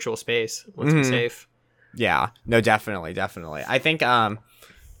know, in a virtual space. Let's be safe. Yeah, no, definitely. I think kind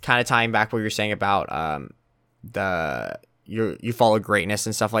of tying back what you were saying about you follow greatness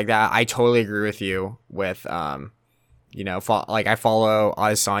and stuff like that. I totally agree with you with you know, I follow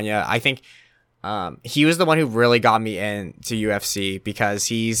Adesanya. I think he was the one who really got me into UFC because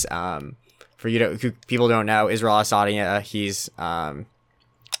he's who people don't know, Israel Adesanya, he's the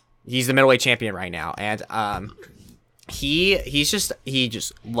middleweight champion right now, and he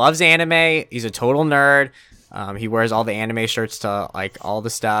just loves anime. He's a total nerd. He wears all the anime shirts to like all the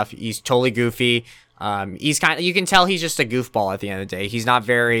stuff. He's totally goofy. He's you can tell he's just a goofball at the end of the day. He's not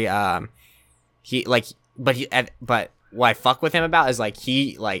very but what I fuck with him about is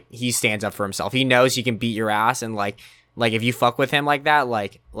he stands up for himself. He knows he can beat your ass, and like if you fuck with him like that,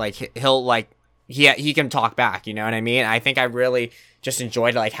 he'll he can talk back, you know what I mean? I think I really just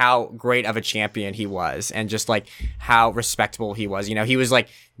enjoyed like how great of a champion he was and just like how respectable he was. You know, he was like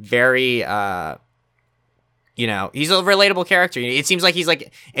very you know, he's a relatable character. It seems like he's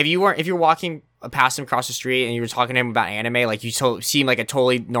like if you're walking past him across the street and you were talking to him about anime, like you seem like a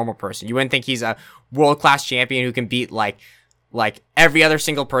totally normal person. You wouldn't think he's a world-class champion who can beat like every other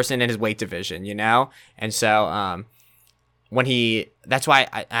single person in his weight division, you know? And so that's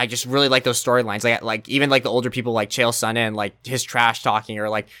why I just really like those storylines. Like even like the older people like Chael Sonnen, like his trash talking, or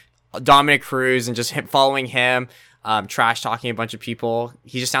like Dominic Cruz and just him following him, trash talking a bunch of people.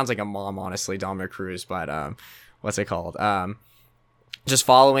 He just sounds like a mom, honestly, Dominic Cruz. But what's it called? Just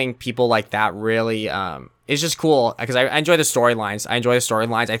following people like that really is just cool because I enjoy the storylines.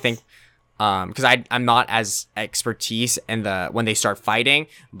 I think because I'm not as expertise in when they start fighting,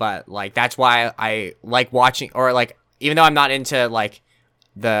 but like that's why I like watching, or like even though I'm not into like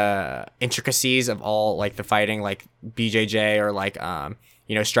the intricacies of all like the fighting, like BJJ or like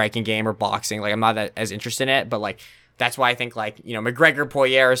you know, striking game or boxing, like I'm not as interested in it, but like that's why I think like, you know, McGregor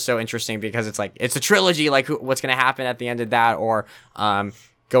Poirier is so interesting because it's like it's a trilogy, like what's gonna happen at the end of that, or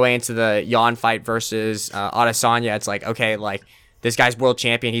going into the Jan fight versus Adesanya. It's like, okay, like this guy's world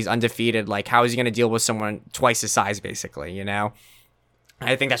champion, he's undefeated, like how is he gonna deal with someone twice his size basically, you know?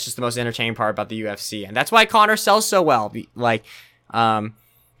 I think that's just the most entertaining part about the UFC, and that's why Conor sells so well. Like,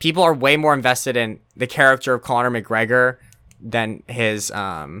 people are way more invested in the character of Conor McGregor than his.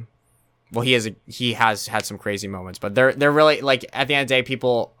 Well, he has had some crazy moments, but they're really like at the end of the day,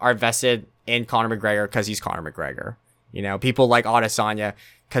 people are invested in Conor McGregor because he's Conor McGregor. You know, people like Adesanya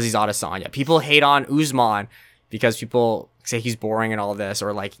because he's Adesanya. People hate on Usman because people say he's boring and all this,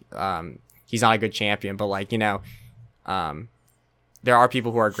 or like he's not a good champion. But like, you know, there are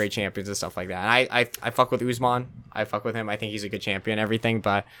people who are great champions and stuff like that. And I fuck with Usman. I fuck with him. I think he's a good champion and everything.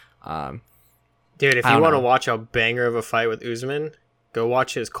 But dude, if you want to watch a banger of a fight with Usman, go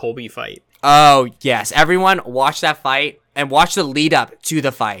watch his Colby fight. Oh yes, everyone watch that fight and watch the lead up to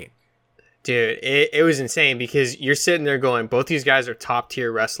the fight. Dude, it was insane because you're sitting there going, both these guys are top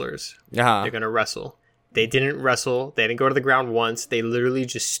tier wrestlers. They're gonna wrestle. They didn't wrestle. They didn't go to the ground once. They literally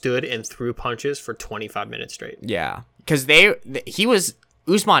just stood and threw punches for 25 minutes straight. Yeah, because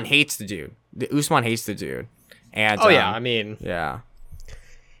Usman hates the dude. Usman hates the dude. And I mean, yeah,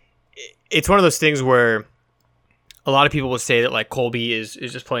 it's one of those things where a lot of people would say that like Colby is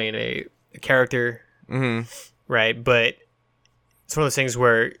just playing a character, right? But it's one of those things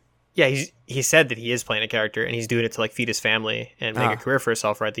where, yeah, he said that he is playing a character and he's doing it to like feed his family and make a career for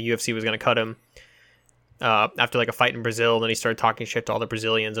himself, right? The UFC was going to cut him after like a fight in Brazil, and then he started talking shit to all the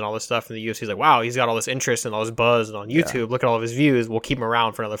Brazilians and all this stuff, and the UFC's like, wow, he's got all this interest and all this buzz and on YouTube, look at all of his views, we'll keep him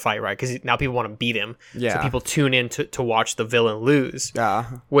around for another fight, right? Because now people want to beat him, so people tune in to watch the villain lose.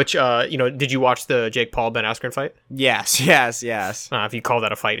 Which you know, did you watch the Jake Paul Ben Askren fight? Yes. If you call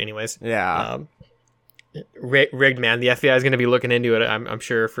that a fight anyways. Rigged, man. The FBI is going to be looking into it, I'm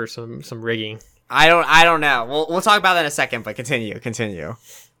sure, for some rigging. I don't know. We'll talk about that in a second, but continue.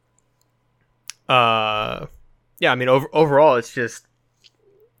 Yeah, I mean, overall, it's just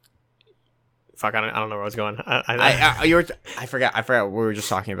fuck. I don't know where I was going. I forgot what we were just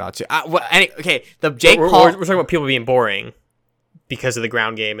talking about too. The Jake Paul. We're talking about people being boring because of the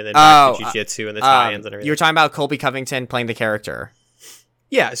ground game and then back to jiu-jitsu and the tie-ins and everything. You were talking about Colby Covington playing the character.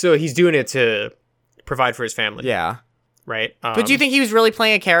 Yeah, so he's doing it to provide for his family. Yeah. right? But do you think he was really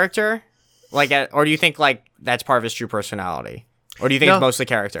playing a character, or do you think like that's part of his true personality, or do you think it's mostly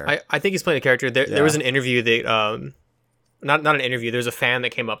character? I think he's playing a character. There was an interview that not an interview. There's a fan that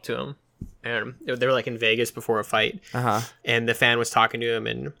came up to him, and they were like in Vegas before a fight, and the fan was talking to him,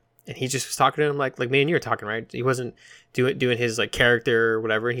 and he just was talking to him like me and you were talking, right? He wasn't doing his like character or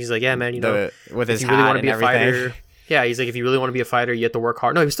whatever, and he's like, yeah, man, with his if you hat really want to and be a everything. fighter. Yeah, he's like, if you really want to be a fighter, you have to work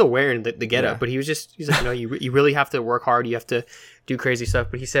hard. No, he was still wearing the getup, but he's like, no, you really have to work hard. You have to do crazy stuff.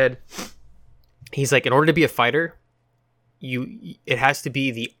 But he's like, in order to be a fighter, it has to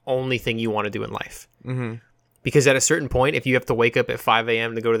be the only thing you want to do in life. Mm-hmm. Because at a certain point, if you have to wake up at 5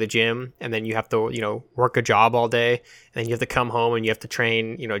 a.m. to go to the gym, and then you have to, work a job all day, and then you have to come home and you have to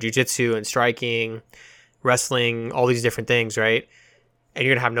train, jiu-jitsu and striking, wrestling, all these different things, right? And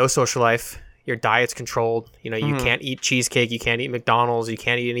you're going to have no social life. Your diet's controlled. You can't eat cheesecake. You can't eat McDonald's. You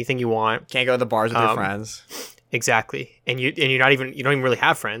can't eat anything you want. Can't go to the bars with your friends. Exactly. And you don't even really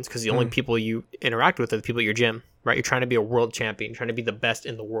have friends, because the only people you interact with are the people at your gym, right? You're trying to be a world champion, trying to be the best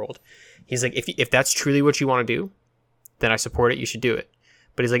in the world. He's like, if that's truly what you want to do, then I support it. You should do it.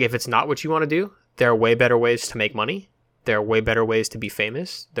 But he's like, if it's not what you want to do, there are way better ways to make money. There are way better ways to be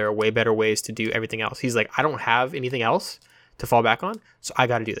famous. There are way better ways to do everything else. He's like, I don't have anything else to fall back on, so I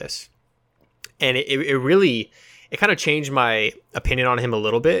got to do this. And it really kind of changed my opinion on him a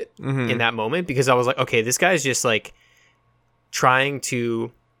little bit in that moment, because I was like, okay, this guy's just like trying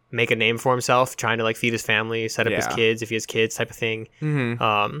to make a name for himself, trying to like feed his family, set up his kids, if he has kids, type of thing.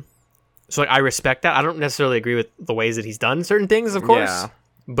 So like, I respect that. I don't necessarily agree with the ways that he's done certain things, of course,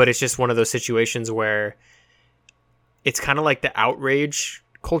 but it's just one of those situations where it's kind of like the outrage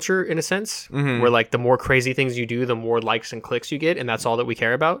culture in a sense, where like the more crazy things you do, the more likes and clicks you get, and that's all that we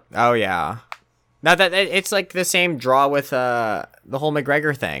care about. Oh yeah. Now that it's like the same draw with the whole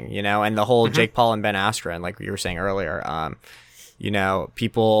McGregor thing, and the whole Jake Paul and Ben Askren, like you were saying earlier.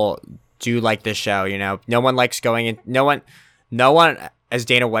 People do like this show. No one likes going in. No one, as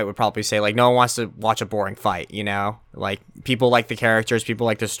Dana White would probably say, like no one wants to watch a boring fight. Like people like the characters, people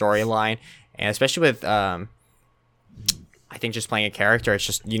like the storyline, and especially with I think just playing a character, it's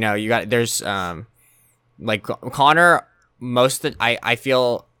just there's like Conor. I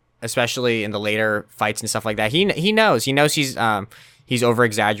feel. Especially in the later fights and stuff like that, he knows he's over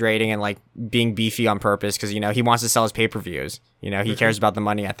exaggerating and like being beefy on purpose, because he wants to sell his pay-per-views. He cares about the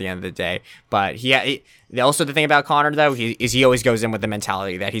money at the end of the day. But also the thing about Conor though, he always goes in with the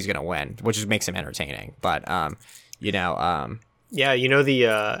mentality that he's gonna win, which just makes him entertaining. But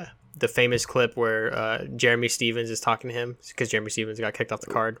the famous clip where Jeremy Stevens is talking to him, because Jeremy Stevens got kicked off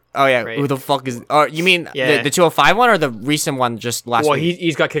the card. Oh yeah, right? Who the fuck is? Or you mean the 205 one or the recent one just last week? Well,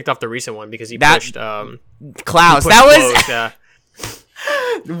 he's got kicked off the recent one because he pushed Klaus. That was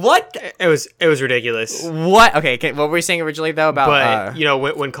what? It was ridiculous. What? Okay, what were you saying originally though about?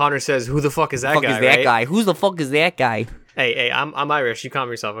 But when Conor says, "Who the fuck is that guy?" That guy? Who the fuck is that guy? Hey, I'm Irish. You calm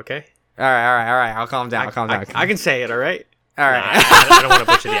yourself, okay? All right. I'll calm down. I can say it. All right. All right. I don't want to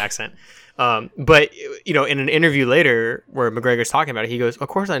butcher the accent. But in an interview later where McGregor's talking about it, he goes, "Of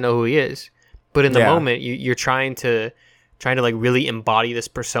course I know who he is," but in the moment you're trying to like really embody this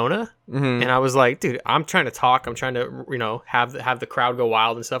persona, and I was like, dude, I'm trying to talk, I'm trying to have the crowd go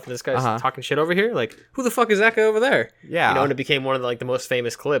wild and stuff, and this guy's talking shit over here. Like, who the fuck is that guy over there? Yeah, and it became one of the most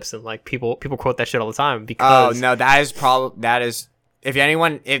famous clips, and like people quote that shit all the time because that is. If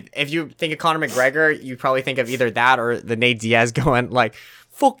you think of Conor McGregor, you probably think of either that or the Nate Diaz going like,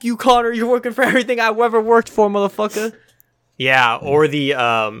 "Fuck you, Conor! You're working for everything I've ever worked for, motherfucker." Yeah, or the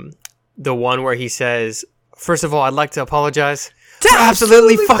one where he says, "First of all, I'd like to apologize for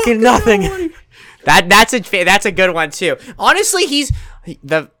absolutely fucking nothing." That's a good one too. Honestly, he's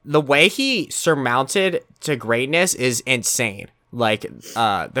the way he surmounted to greatness is insane. Like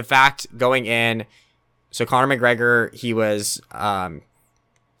the fact going in. So Conor McGregor, he was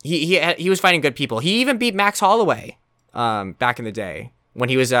he was fighting good people. He even beat Max Holloway back in the day when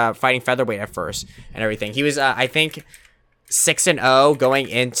he was fighting featherweight at first and everything. He was I think 6-0 going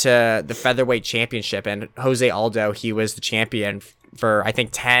into the featherweight championship, and Jose Aldo, he was the champion for I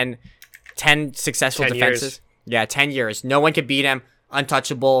think 10 successful 10 defenses. Years. Yeah, 10 years. No one could beat him.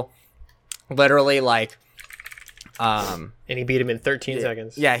 Untouchable. Literally like and he beat him in 13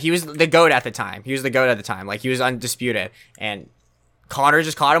 seconds. Yeah, he was the GOAT at the time. Like, he was undisputed. And Conor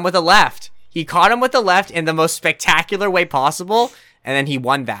just caught him with a left. He caught him with the left in the most spectacular way possible, and then he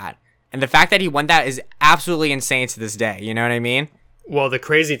won that. And the fact that he won that is absolutely insane to this day. You know what I mean? Well, the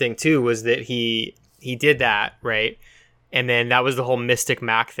crazy thing, too, was that he did that, right? And then that was the whole Mystic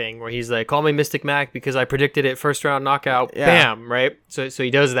Mac thing, where he's like, "Call me Mystic Mac because I predicted it, first round knockout." Yeah. Bam, right? So he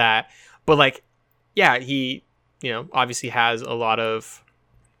does that. But, like, yeah, he obviously has a lot of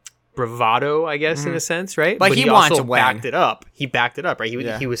bravado, I guess, in a sense, right? But he wanted to win. Backed it up. He backed it up, right?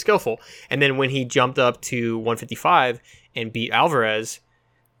 He was skillful. And then when he jumped up to 155 and beat Alvarez,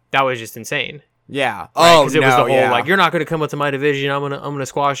 that was just insane. Yeah. Right? Oh, because it was the whole like, you're not going to come up to my division. I'm gonna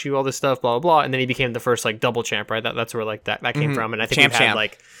squash you. All this stuff, blah blah blah. And then he became the first like double champ, right? That's where like that came from. And I think we've had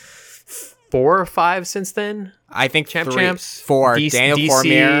like 4 or 5 since then. I think champs. 4. Daniel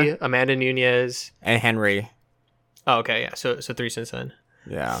Cormier, Amanda Nunes, and Henry. Oh, okay, yeah. So 3 since then.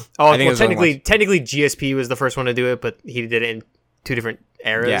 Yeah. Oh, well, technically GSP was the first one to do it, but he did it in 2 different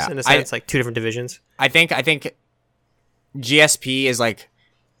eras in a sense, like 2 different divisions. I think GSP is like,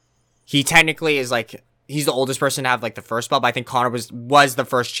 he technically is like, he's the oldest person to have like the first belt, but I think Conor was the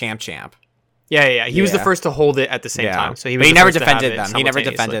first champ. Yeah. He was the first to hold it at the same time. So he never defended them. He never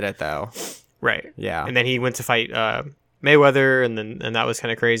defended it though. Right. Yeah. And then he went to fight Mayweather, and that was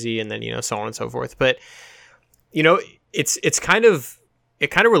kind of crazy, and then so on and so forth. But it's kind of, it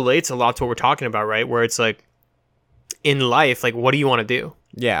kind of relates a lot to what we're talking about, right? Where it's like, in life, like, what do you want to do?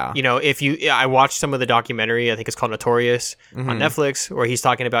 Yeah. I watched some of the documentary, I think it's called Notorious on Netflix, where he's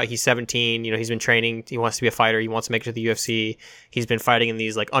talking about he's 17, he's been training, he wants to be a fighter, he wants to make it to the UFC, he's been fighting in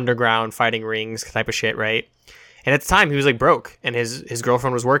these like underground fighting rings type of shit, right? And at the time he was like broke, and his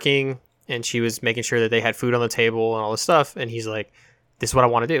girlfriend was working, and she was making sure that they had food on the table and all this stuff, and he's like, this is what I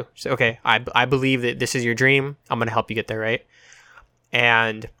want to do. So, okay, I believe that this is your dream, I'm going to help you get there, right?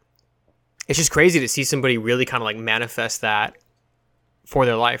 And it's just crazy to see somebody really kind of like manifest that for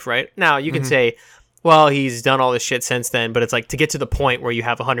their life, right? Now, you can say, well, he's done all this shit since then, but it's like to get to the point where you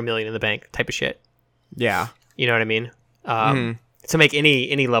have $100 million in the bank type of shit. Yeah. You know what I mean? To make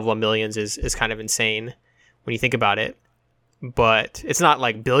any level of millions is kind of insane when you think about it. But it's not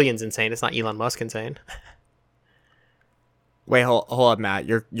like billions insane. It's not Elon Musk insane. Wait, hold up, Matt.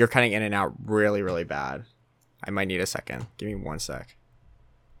 You're cutting in and out really, really bad. I might need a second. Give me 1 sec.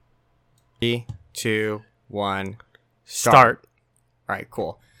 3, 2, 1, start. All right,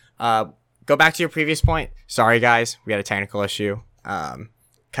 cool. Go back to your previous point. Sorry, guys. We had a technical issue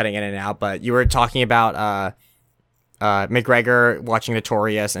cutting in and out. But you were talking about McGregor watching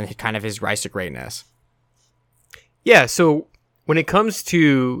Notorious and kind of his rise to greatness. Yeah, so when it comes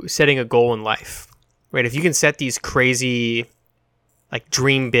to setting a goal in life, right, if you can set these crazy, like,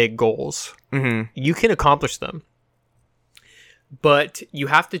 dream big goals, you can accomplish them. But you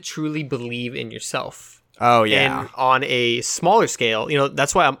have to truly believe in yourself. Oh, yeah. And on a smaller scale,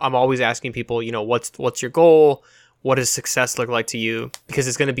 that's why I'm always asking people, what's your goal? What does success look like to you? Because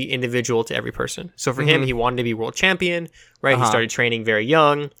it's going to be individual to every person. So for him, he wanted to be world champion, right? He started training very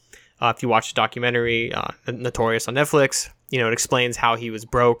young. If you watch the documentary, Notorious on Netflix, it explains how he was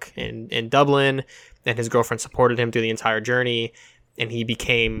broke in Dublin, and his girlfriend supported him through the entire journey, and he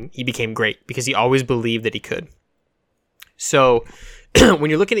became great because he always believed that he could. So when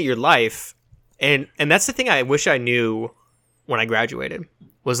you're looking at your life, and that's the thing I wish I knew when I graduated,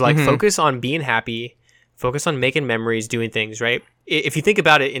 was like focus on being happy, focus on making memories, doing things, right? If you think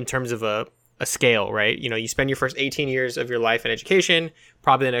about it in terms of a scale, right? You spend your first 18 years of your life in education,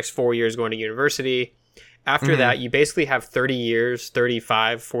 probably the next 4 years going to university. After that, you basically have 30 years,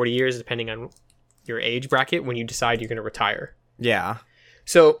 35, 40 years, depending on your age bracket, when you decide you're going to retire. Yeah.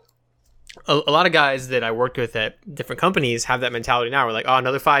 So a lot of guys that I worked with at different companies have that mentality now. We're like, oh,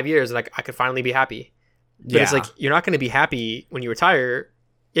 another 5 years, and I could finally be happy. But it's like, you're not going to be happy when you retire.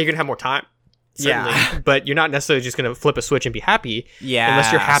 You're going to have more time. Certainly, but you're not necessarily just going to flip a switch and be happy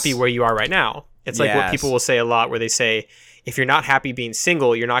unless you're happy where you are right now. It's like what people will say a lot, where they say, if you're not happy being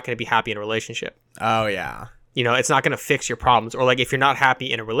single, you're not going to be happy in a relationship. Oh, yeah. It's not going to fix your problems. Or like, if you're not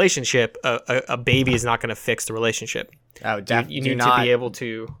happy in a relationship, a baby is not going to fix the relationship. Oh, definitely. You need to be able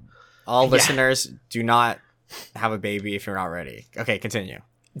to... All listeners, do not have a baby if you're not ready. Okay, continue.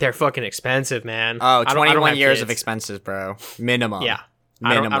 They're fucking expensive, man. Oh, 21 years of expenses, bro. Minimum. Yeah.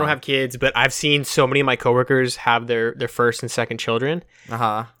 I don't have kids, but I've seen so many of my coworkers have their first and second children.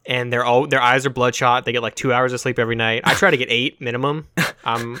 And their eyes are bloodshot. They get like 2 hours of sleep every night. I try to get 8 minimum.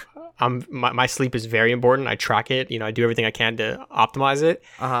 My sleep is very important. I track it. I do everything I can to optimize it.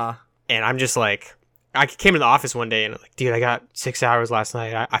 And I'm just like, I came to the office one day and I'm like, dude, I got 6 hours last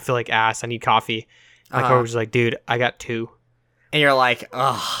night. I feel like ass. I need coffee. My coworker's like, dude, I got 2. And you're like,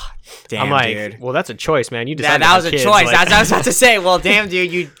 oh, damn, I'm like, dude. Well, that's a choice, man. You decided that was a choice. Like... That's what I was about to say. Well, damn, dude,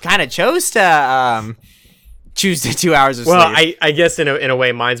 you kind of chose to choose the 2 hours of sleep. Well, I guess in a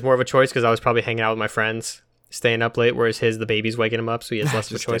way, mine's more of a choice because I was probably hanging out with my friends, staying up late, whereas the baby's waking him up, so he has less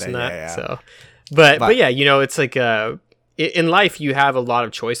of a choice in that. Yeah. So, but yeah, it's like in life you have a lot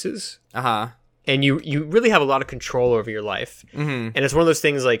of choices, and you really have a lot of control over your life, and it's one of those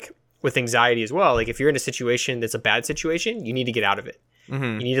things like with anxiety as well. Like if you're in a situation that's a bad situation, you need to get out of it. Mm-hmm.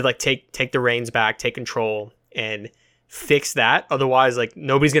 You need to like take the reins back, take control, and fix that. Otherwise, like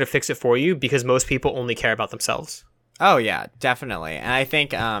nobody's gonna fix it for you because most people only care about themselves. Oh yeah, definitely. And I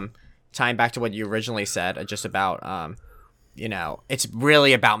think tying back to what you originally said, just about you know, it's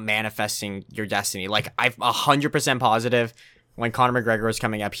really about manifesting your destiny. Like I'm 100% positive when Conor McGregor was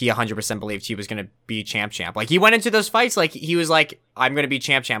coming up, he 100% believed he was going to be champ. Like he went into those fights like he was like, I'm going to be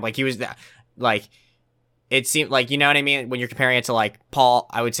champ. Like he was that, like it seemed like, you know what I mean? When you're comparing it to like Paul,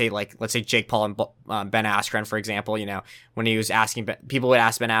 I would say like, let's say Jake Paul and Ben Askren, for example, you know, when he was asking, people would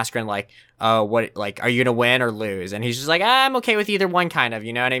ask Ben Askren like, oh, what, like, are you going to win or lose? And he's just like, I'm okay with either one kind of,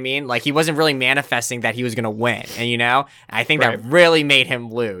 you know what I mean? Like he wasn't really manifesting that he was going to win. And, you know, I think that really made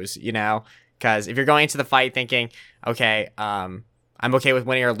him lose, you know, because if you're going into the fight thinking, okay, I'm okay with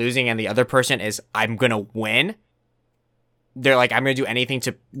winning or losing, and the other person is, I'm going to win. They're like, I'm going to do anything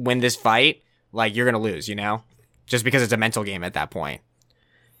to win this fight. Like, you're going to lose, you know? Just because it's a mental game at that point.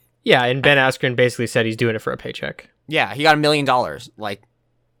 Yeah, and Ben Askren basically said he's doing it for a paycheck. Yeah, he got $1 million. Like,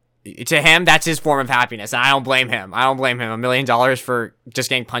 to him, that's his form of happiness. And I don't blame him. $1 million for just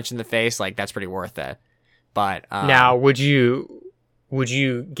getting punched in the face, like, that's pretty worth it. But now, would you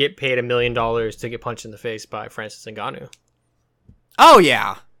get paid $1 million to get punched in the face by Francis Ngannou? Oh,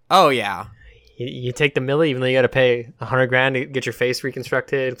 yeah. You take the milli, even though you got to pay $100,000 to get your face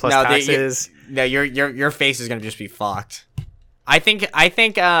reconstructed plus taxes. Your face is gonna just be fucked. I think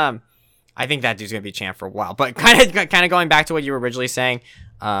that dude's gonna be champ for a while. But kind of going back to what you were originally saying,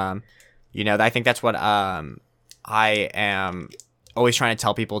 you know, I think that's what I am always trying to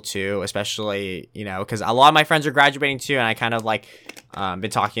tell people too, especially, you know, because a lot of my friends are graduating too, and I kind of like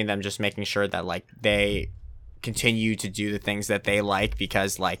been talking to them, just making sure that like they continue to do the things that they like,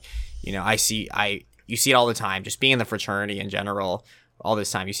 because like, you know, you see it all the time, just being in the fraternity in general, all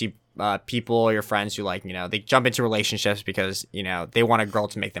this time. You see people, your friends who like, you know, they jump into relationships because, you know, they want a girl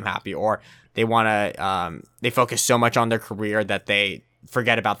to make them happy, or they want to, they focus so much on their career that they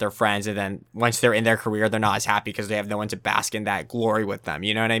forget about their friends. And then once they're in their career, they're not as happy because they have no one to bask in that glory with them.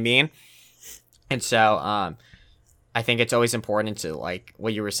 You know what I mean? And so, I think it's always important to, like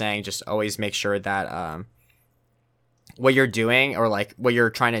what you were saying, just always make sure that, what you're doing or like what you're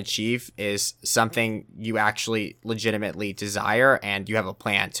trying to achieve is something you actually legitimately desire, and you have a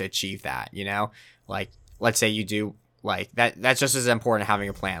plan to achieve that, you know? Like, let's say you do like that's just as important, having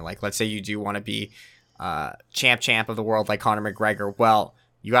a plan. Like, let's say you do want to be champ of the world like Conor McGregor. Well,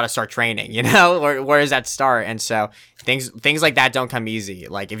 you got to start training, you know? Where does that start? And so things like that don't come easy.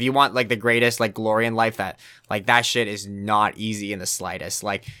 Like, if you want like the greatest like glory in life, that shit is not easy in the slightest.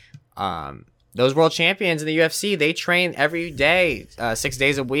 Like, those world champions in the UFC, they train every day, 6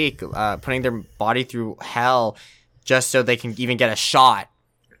 days a week, putting their body through hell just so they can even get a shot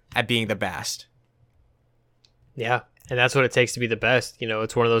at being the best. Yeah, and that's what it takes to be the best. You know,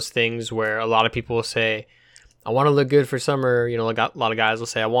 it's one of those things where a lot of people will say, I want to look good for summer. You know, like a lot of guys will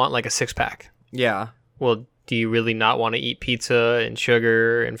say, I want like a six-pack. Yeah. Well, do you really not want to eat pizza and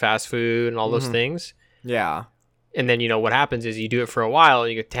sugar and fast food and all those things? Yeah. And then, you know, what happens is you do it for a while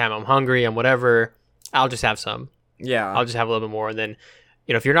and you go, damn, I'm hungry, I'm whatever. I'll just have some. Yeah. I'll just have a little bit more. And then,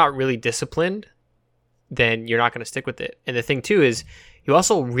 you know, if you're not really disciplined, then you're not going to stick with it. And the thing too is you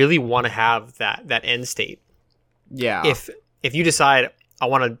also really want to have that end state. Yeah. If you decide I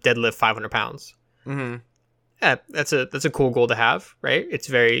want to deadlift 500 pounds, yeah, that's a cool goal to have, right? It's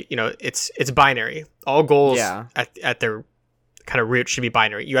very, you know, it's binary. All goals at their kind of root should be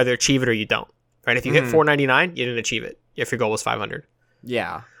binary. You either achieve it or you don't. Right? If you hit 499, you didn't achieve it. If your goal was 500.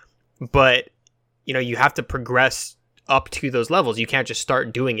 Yeah. But, you know, you have to progress up to those levels. You can't just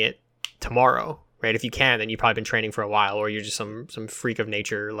start doing it tomorrow, right? If you can, then you've probably been training for a while, or you're just some freak of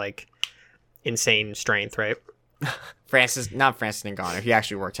nature, like insane strength, right? Not Francis Ngannou. He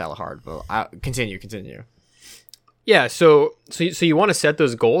actually worked hella hard, but continue. Yeah. So you want to set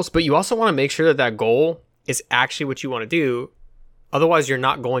those goals, but you also want to make sure that goal is actually what you want to do. Otherwise, you're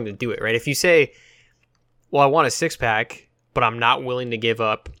not going to do it, right? If you say, well, I want a six-pack, but I'm not willing to give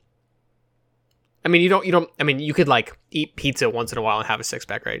up. I mean, you could like eat pizza once in a while and have a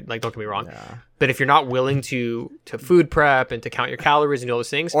six-pack, right? Like, don't get me wrong. Yeah. But if you're not willing to food prep and to count your calories and all those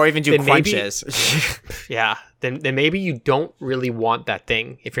things. Or even do crunches. Then maybe you don't really want that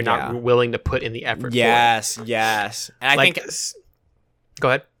thing if you're not willing to put in the effort. Yes. And I think... Go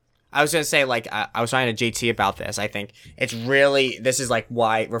ahead. I was going to say, like, I was talking to JT about this. I think this is like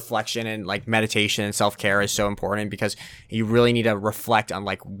why reflection and like meditation and self-care is so important, because you really need to reflect on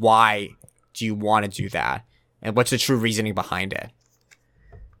like, why do you want to do that? And what's the true reasoning behind it?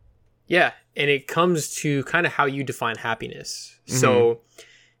 Yeah. And it comes to kind of how you define happiness. So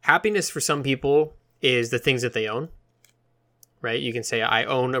happiness for some people is the things that they own, right? You can say, I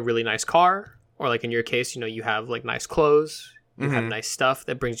own a really nice car, or like in your case, you have like nice clothes, you have nice stuff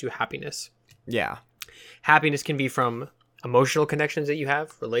that brings you happiness. Yeah. Happiness can be from emotional connections that you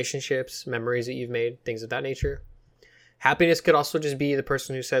have, relationships, memories that you've made, things of that nature. Happiness could also just be the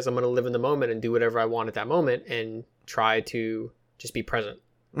person who says, I'm going to live in the moment and do whatever I want at that moment and try to just be present,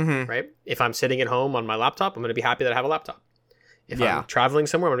 right? If I'm sitting at home on my laptop, I'm going to be happy that I have a laptop. If I'm traveling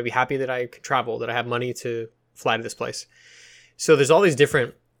somewhere, I'm going to be happy that I can travel, that I have money to fly to this place. So there's all these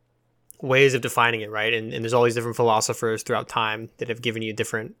different ways of defining it, right? And there's all these different philosophers throughout time that have given you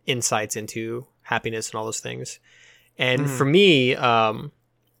different insights into happiness and all those things. And for me, I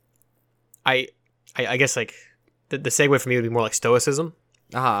guess like the segue for me would be more like stoicism,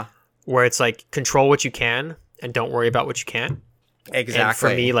 where it's like control what you can and don't worry about what you can't. Exactly. And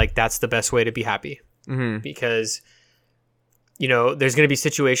for me, like that's the best way to be happy, because there's going to be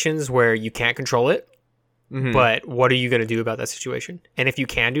situations where you can't control it, but what are you going to do about that situation? And if you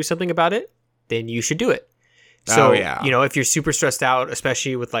can do something about it, then you should do it. So, if you're super stressed out,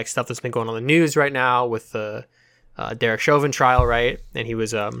 especially with like stuff that's been going on in the news right now with the Derek Chauvin trial, right? And he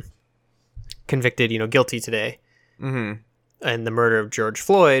was convicted, guilty today in the murder of George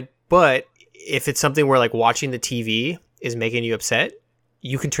Floyd. But if it's something where like watching the TV is making you upset,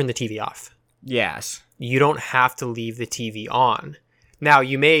 you can turn the TV off. Yes. You don't have to leave the TV on. Now,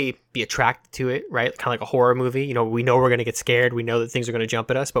 you may be attracted to it, right? Kind of like a horror movie. We know we're going to get scared. We know that things are going to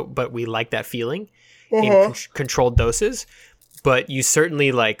jump at us, but we like that feeling in controlled doses. But you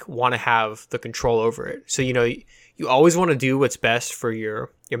certainly like want to have the control over it. So, you always want to do what's best for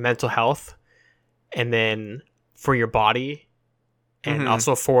your mental health, and then for your body, and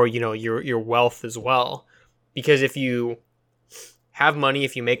also for, your wealth as well. Because if you have money,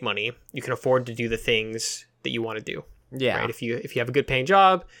 if you make money, you can afford to do the things that you want to do. Yeah. Right? If you have a good paying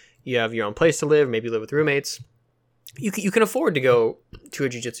job, you have your own place to live, maybe you live with roommates, you can afford to go to a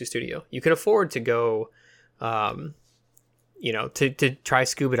jiu-jitsu studio. You can afford to go, to try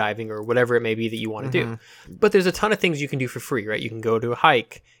scuba diving or whatever it may be that you want to do. But there's a ton of things you can do for free, right? You can go to a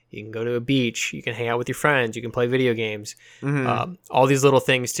hike, you can go to a beach, you can hang out with your friends, you can play video games, all these little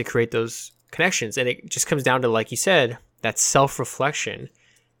things to create those connections. And it just comes down to, like you said, that self-reflection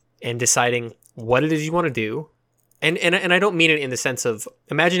and deciding what it is you want to do. And I don't mean it in the sense of,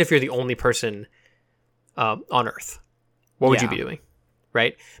 imagine if you're the only person on Earth. What would you be doing?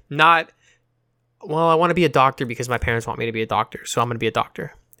 Right? Not, well, I want to be a doctor because my parents want me to be a doctor, so I'm going to be a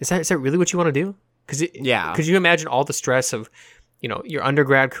doctor. Is that really what you want to do? Could you imagine all the stress of, your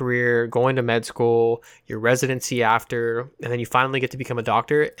undergrad career, going to med school, your residency after, and then you finally get to become a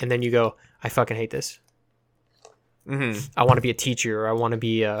doctor, and then you go, I fucking hate this. I want to be a teacher, or I want to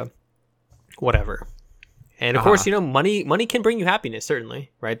be whatever. And of course, money can bring you happiness, certainly,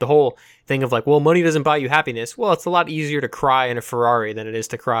 right? The whole thing of like, well, money doesn't buy you happiness. Well, it's a lot easier to cry in a Ferrari than it is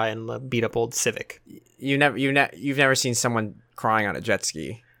to cry in a beat up old Civic. You've never seen someone crying on a jet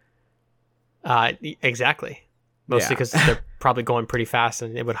ski. Exactly. Mostly because they're probably going pretty fast,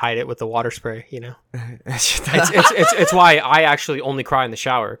 and it would hide it with the water spray. It's why I actually only cry in the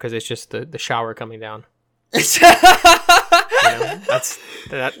shower, because it's just the shower coming down.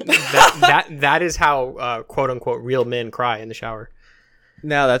 That is how quote unquote real men cry in the shower.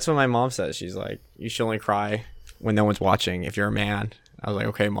 No, that's what my mom says. She's like, you should only cry when no one's watching if you're a man. I was like,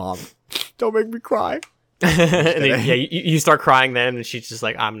 okay, Mom, don't make me cry. And then, you start crying then, and she's just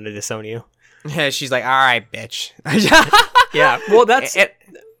like, I'm gonna disown you. Yeah, she's like, all right, bitch. Yeah, well, that's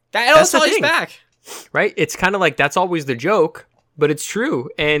the thing, back, right? It's kind of like that's always the joke, but it's true.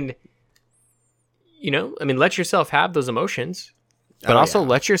 And let yourself have those emotions, but also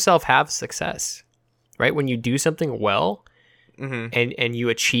let yourself have success, right? When you do something well, and you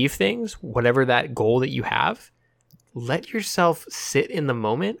achieve things, whatever that goal that you have, let yourself sit in the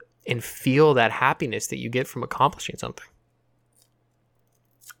moment and feel that happiness that you get from accomplishing something.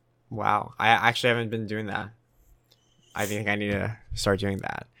 Wow. I actually haven't been doing that. I think I need to start doing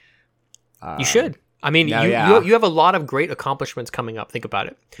that. You should. I mean, you have a lot of great accomplishments coming up. Think about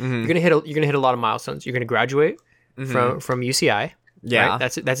it. You're gonna hit a lot of milestones. You're gonna graduate from UCI. Yeah, right?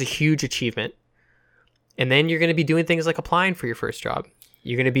 That's a huge achievement. And then you're gonna be doing things like applying for your first job.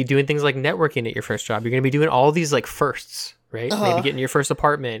 You're gonna be doing things like networking at your first job. You're gonna be doing all these like firsts, right? Maybe getting your first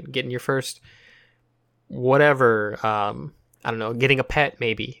apartment, getting your first whatever. I don't know, getting a pet.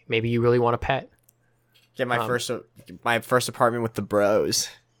 Maybe you really want a pet. Get my first apartment with the bros.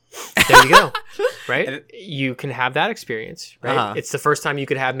 There you go. Right? You can have that experience, right? It's the first time you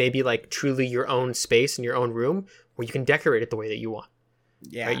could have maybe like truly your own space in your own room where you can decorate it the way that you want.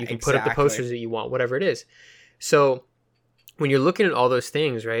 Yeah, right? You can put up the posters that you want, whatever it is. So when you're looking at all those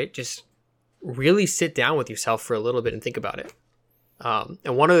things, right, just really sit down with yourself for a little bit and think about it.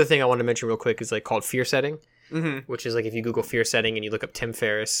 And one other thing I want to mention real quick is like called fear setting, which is like if you Google fear setting and you look up Tim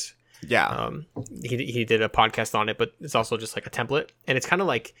Ferriss. Yeah. He did a podcast on it, but it's also just like a template. And it's kind of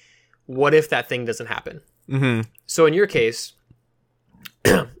like, what if that thing doesn't happen? So in your case,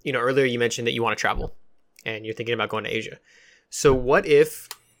 earlier you mentioned that you want to travel and you're thinking about going to Asia. So what if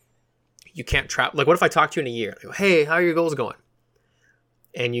you can't travel? Like, what if I talk to you in a year? I go, hey, how are your goals going?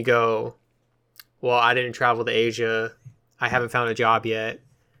 And you go, well, I didn't travel to Asia. I haven't found a job yet.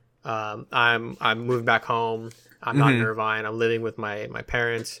 I'm moving back home. I'm not in Irvine. I'm living with my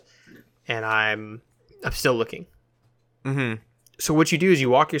parents, and I'm still looking. So what you do is you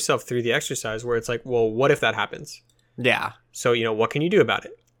walk yourself through the exercise where it's like, well, what if that happens? Yeah. So, what can you do about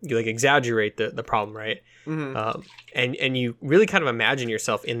it? You like exaggerate the problem, right? And you really kind of imagine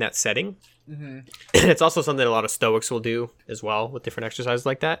yourself in that setting. It's also something a lot of Stoics will do as well with different exercises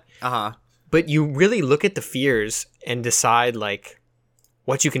like that. But you really look at the fears and decide like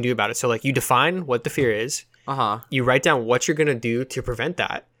what you can do about it. So like you define what the fear is. You write down what you're going to do to prevent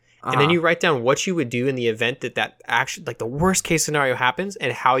that. And then you write down what you would do in the event that actually, like the worst case scenario happens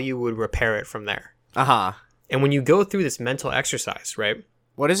and how you would repair it from there. And when you go through this mental exercise, right?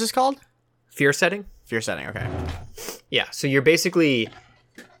 What is this called? Fear setting. Fear setting. Okay. Yeah. So you're basically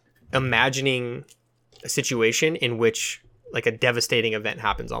imagining a situation in which like a devastating event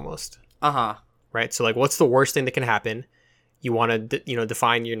happens almost. Right. So like, what's the worst thing that can happen? You want to,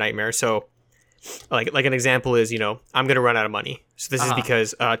 define your nightmare. So like an example is, I'm going to run out of money. So this is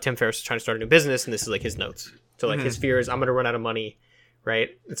because Tim Ferriss is trying to start a new business, and this is like his notes. So like his fear is I'm going to run out of money, right?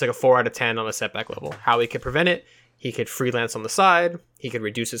 It's like a 4 out of 10 on a setback level. How he could prevent it. He could freelance on the side. He could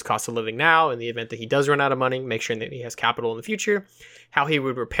reduce his cost of living now in the event that he does run out of money, make sure that he has capital in the future. How he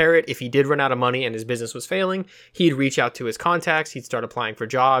would repair it if he did run out of money and his business was failing. He'd reach out to his contacts. He'd start applying for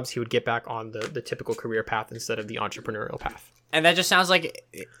jobs. He would get back on the typical career path instead of the entrepreneurial path. And that just sounds like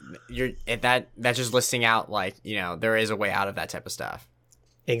that's just listing out like, there is a way out of that type of stuff.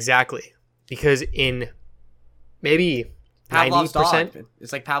 Exactly. Because in maybe Pavlov's 90%. Dog.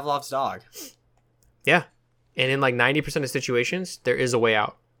 It's like Pavlov's dog. Yeah. And in like 90% of situations, there is a way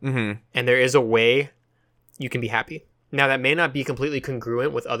out. And there is a way you can be happy. Now, that may not be completely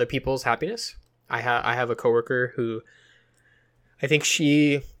congruent with other people's happiness. I have a coworker who I think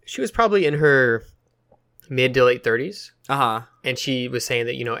she was probably in her mid to late 30s. And she was saying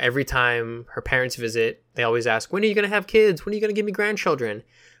that, every time her parents visit, they always ask, when are you going to have kids? When are you going to give me grandchildren?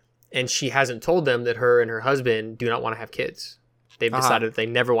 And she hasn't told them that her and her husband do not want to have kids. They've decided that they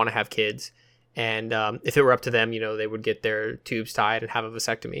never want to have kids. And if it were up to them, they would get their tubes tied and have a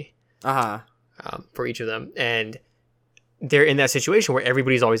vasectomy for each of them. And they're in that situation where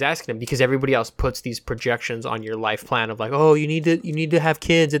everybody's always asking them because everybody else puts these projections on your life plan of like, oh, you need to have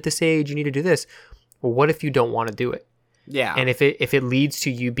kids at this age. You need to do this. Well, what if you don't want to do it? Yeah. And if it leads to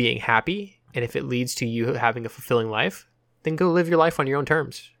you being happy and if it leads to you having a fulfilling life, then go live your life on your own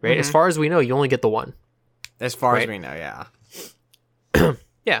terms, right? As far as we know, you only get the one. As far as we know, yeah.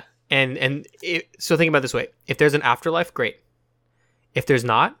 Yeah. So think about it this way. If there's an afterlife, great. If there's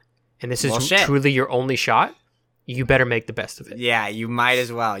not, and this is truly your only shot, you better make the best of it. Yeah, you might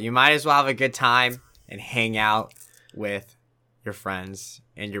as well. You might as well have a good time and hang out with your friends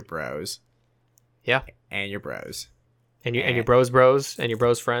and your bros. Yeah. And your bros. And your bros, and your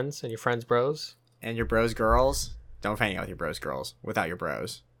bros friends, and your friends bros. And your bros girls. Don't hang out with your bros girls without your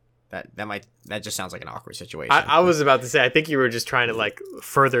bros. That just sounds like an awkward situation. I was about to say, I think you were just trying to like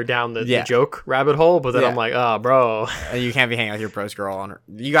further down the joke rabbit hole, but then I'm like, oh, bro. You can't be hanging out with your bros girl.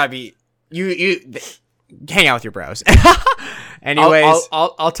 You gotta be you hang out with your bros. Anyways,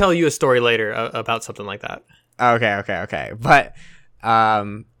 I'll tell you a story later about something like that. Okay. But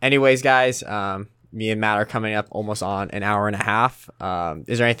anyways, guys, me and Matt are coming up almost on an hour and a half.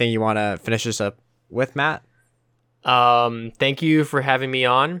 Is there anything you want to finish this up with, Matt? Thank you for having me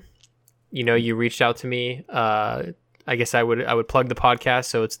on. You reached out to me. I guess I would plug the podcast.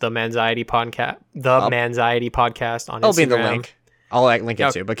 So it's the Manxiety podcast, Manxiety podcast on Instagram. I'll be in the link. I'll link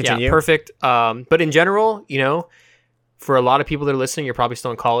it too, but continue. Yeah, perfect. But in general, for a lot of people that are listening, you're probably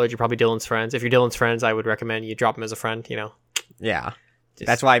still in college. You're probably Dylan's friends. If you're Dylan's friends, I would recommend you drop him as a friend, Yeah.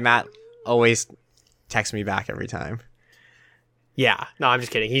 That's why Matt always texts me back every time. Yeah. No, I'm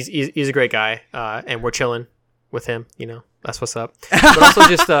just kidding. He's a great guy. And we're chilling with him, that's what's up. But also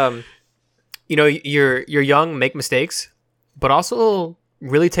just, you're young, make mistakes, but also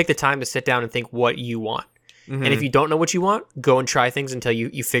really take the time to sit down and think what you want. And if you don't know what you want, go and try things until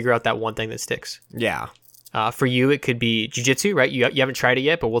you figure out that one thing that sticks. Yeah. For you, it could be jiu-jitsu, right? You haven't tried it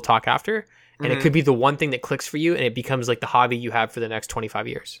yet, but we'll talk after. And it could be the one thing that clicks for you, and it becomes like the hobby you have for the next 25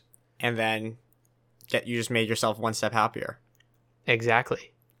 years. And then you just made yourself one step happier.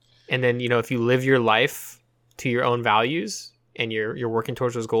 Exactly. And then, if you live your life to your own values and you're working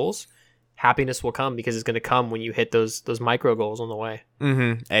towards those goals, happiness will come, because it's going to come when you hit those micro goals on the way.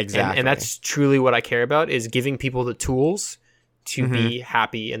 Exactly. And that's truly what I care about, is giving people the tools to be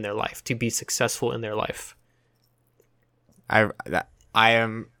happy in their life, to be successful in their life.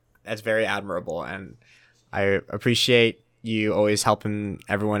 That's very admirable, and I appreciate you always helping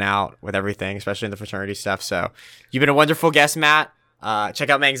everyone out with everything, especially in the fraternity stuff. So you've been a wonderful guest, Matt.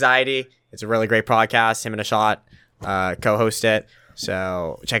 Check out Manxiety. It's a really great podcast. Him and Ashot co-host it.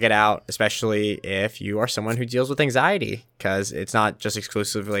 So check it out, especially if you are someone who deals with anxiety, because it's not just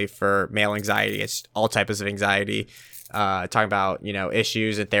exclusively for male anxiety. It's all types of anxiety, talking about,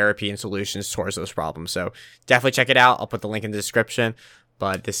 issues and therapy and solutions towards those problems. So definitely check it out. I'll put the link in the description.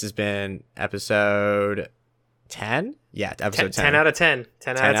 But this has been episode 10? Yeah, episode 10. 10 out of 10.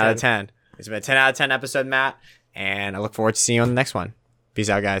 10 out of 10. It's been a 10 out of 10 episode, Matt. And I look forward to seeing you on the next one. Peace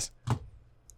out, guys.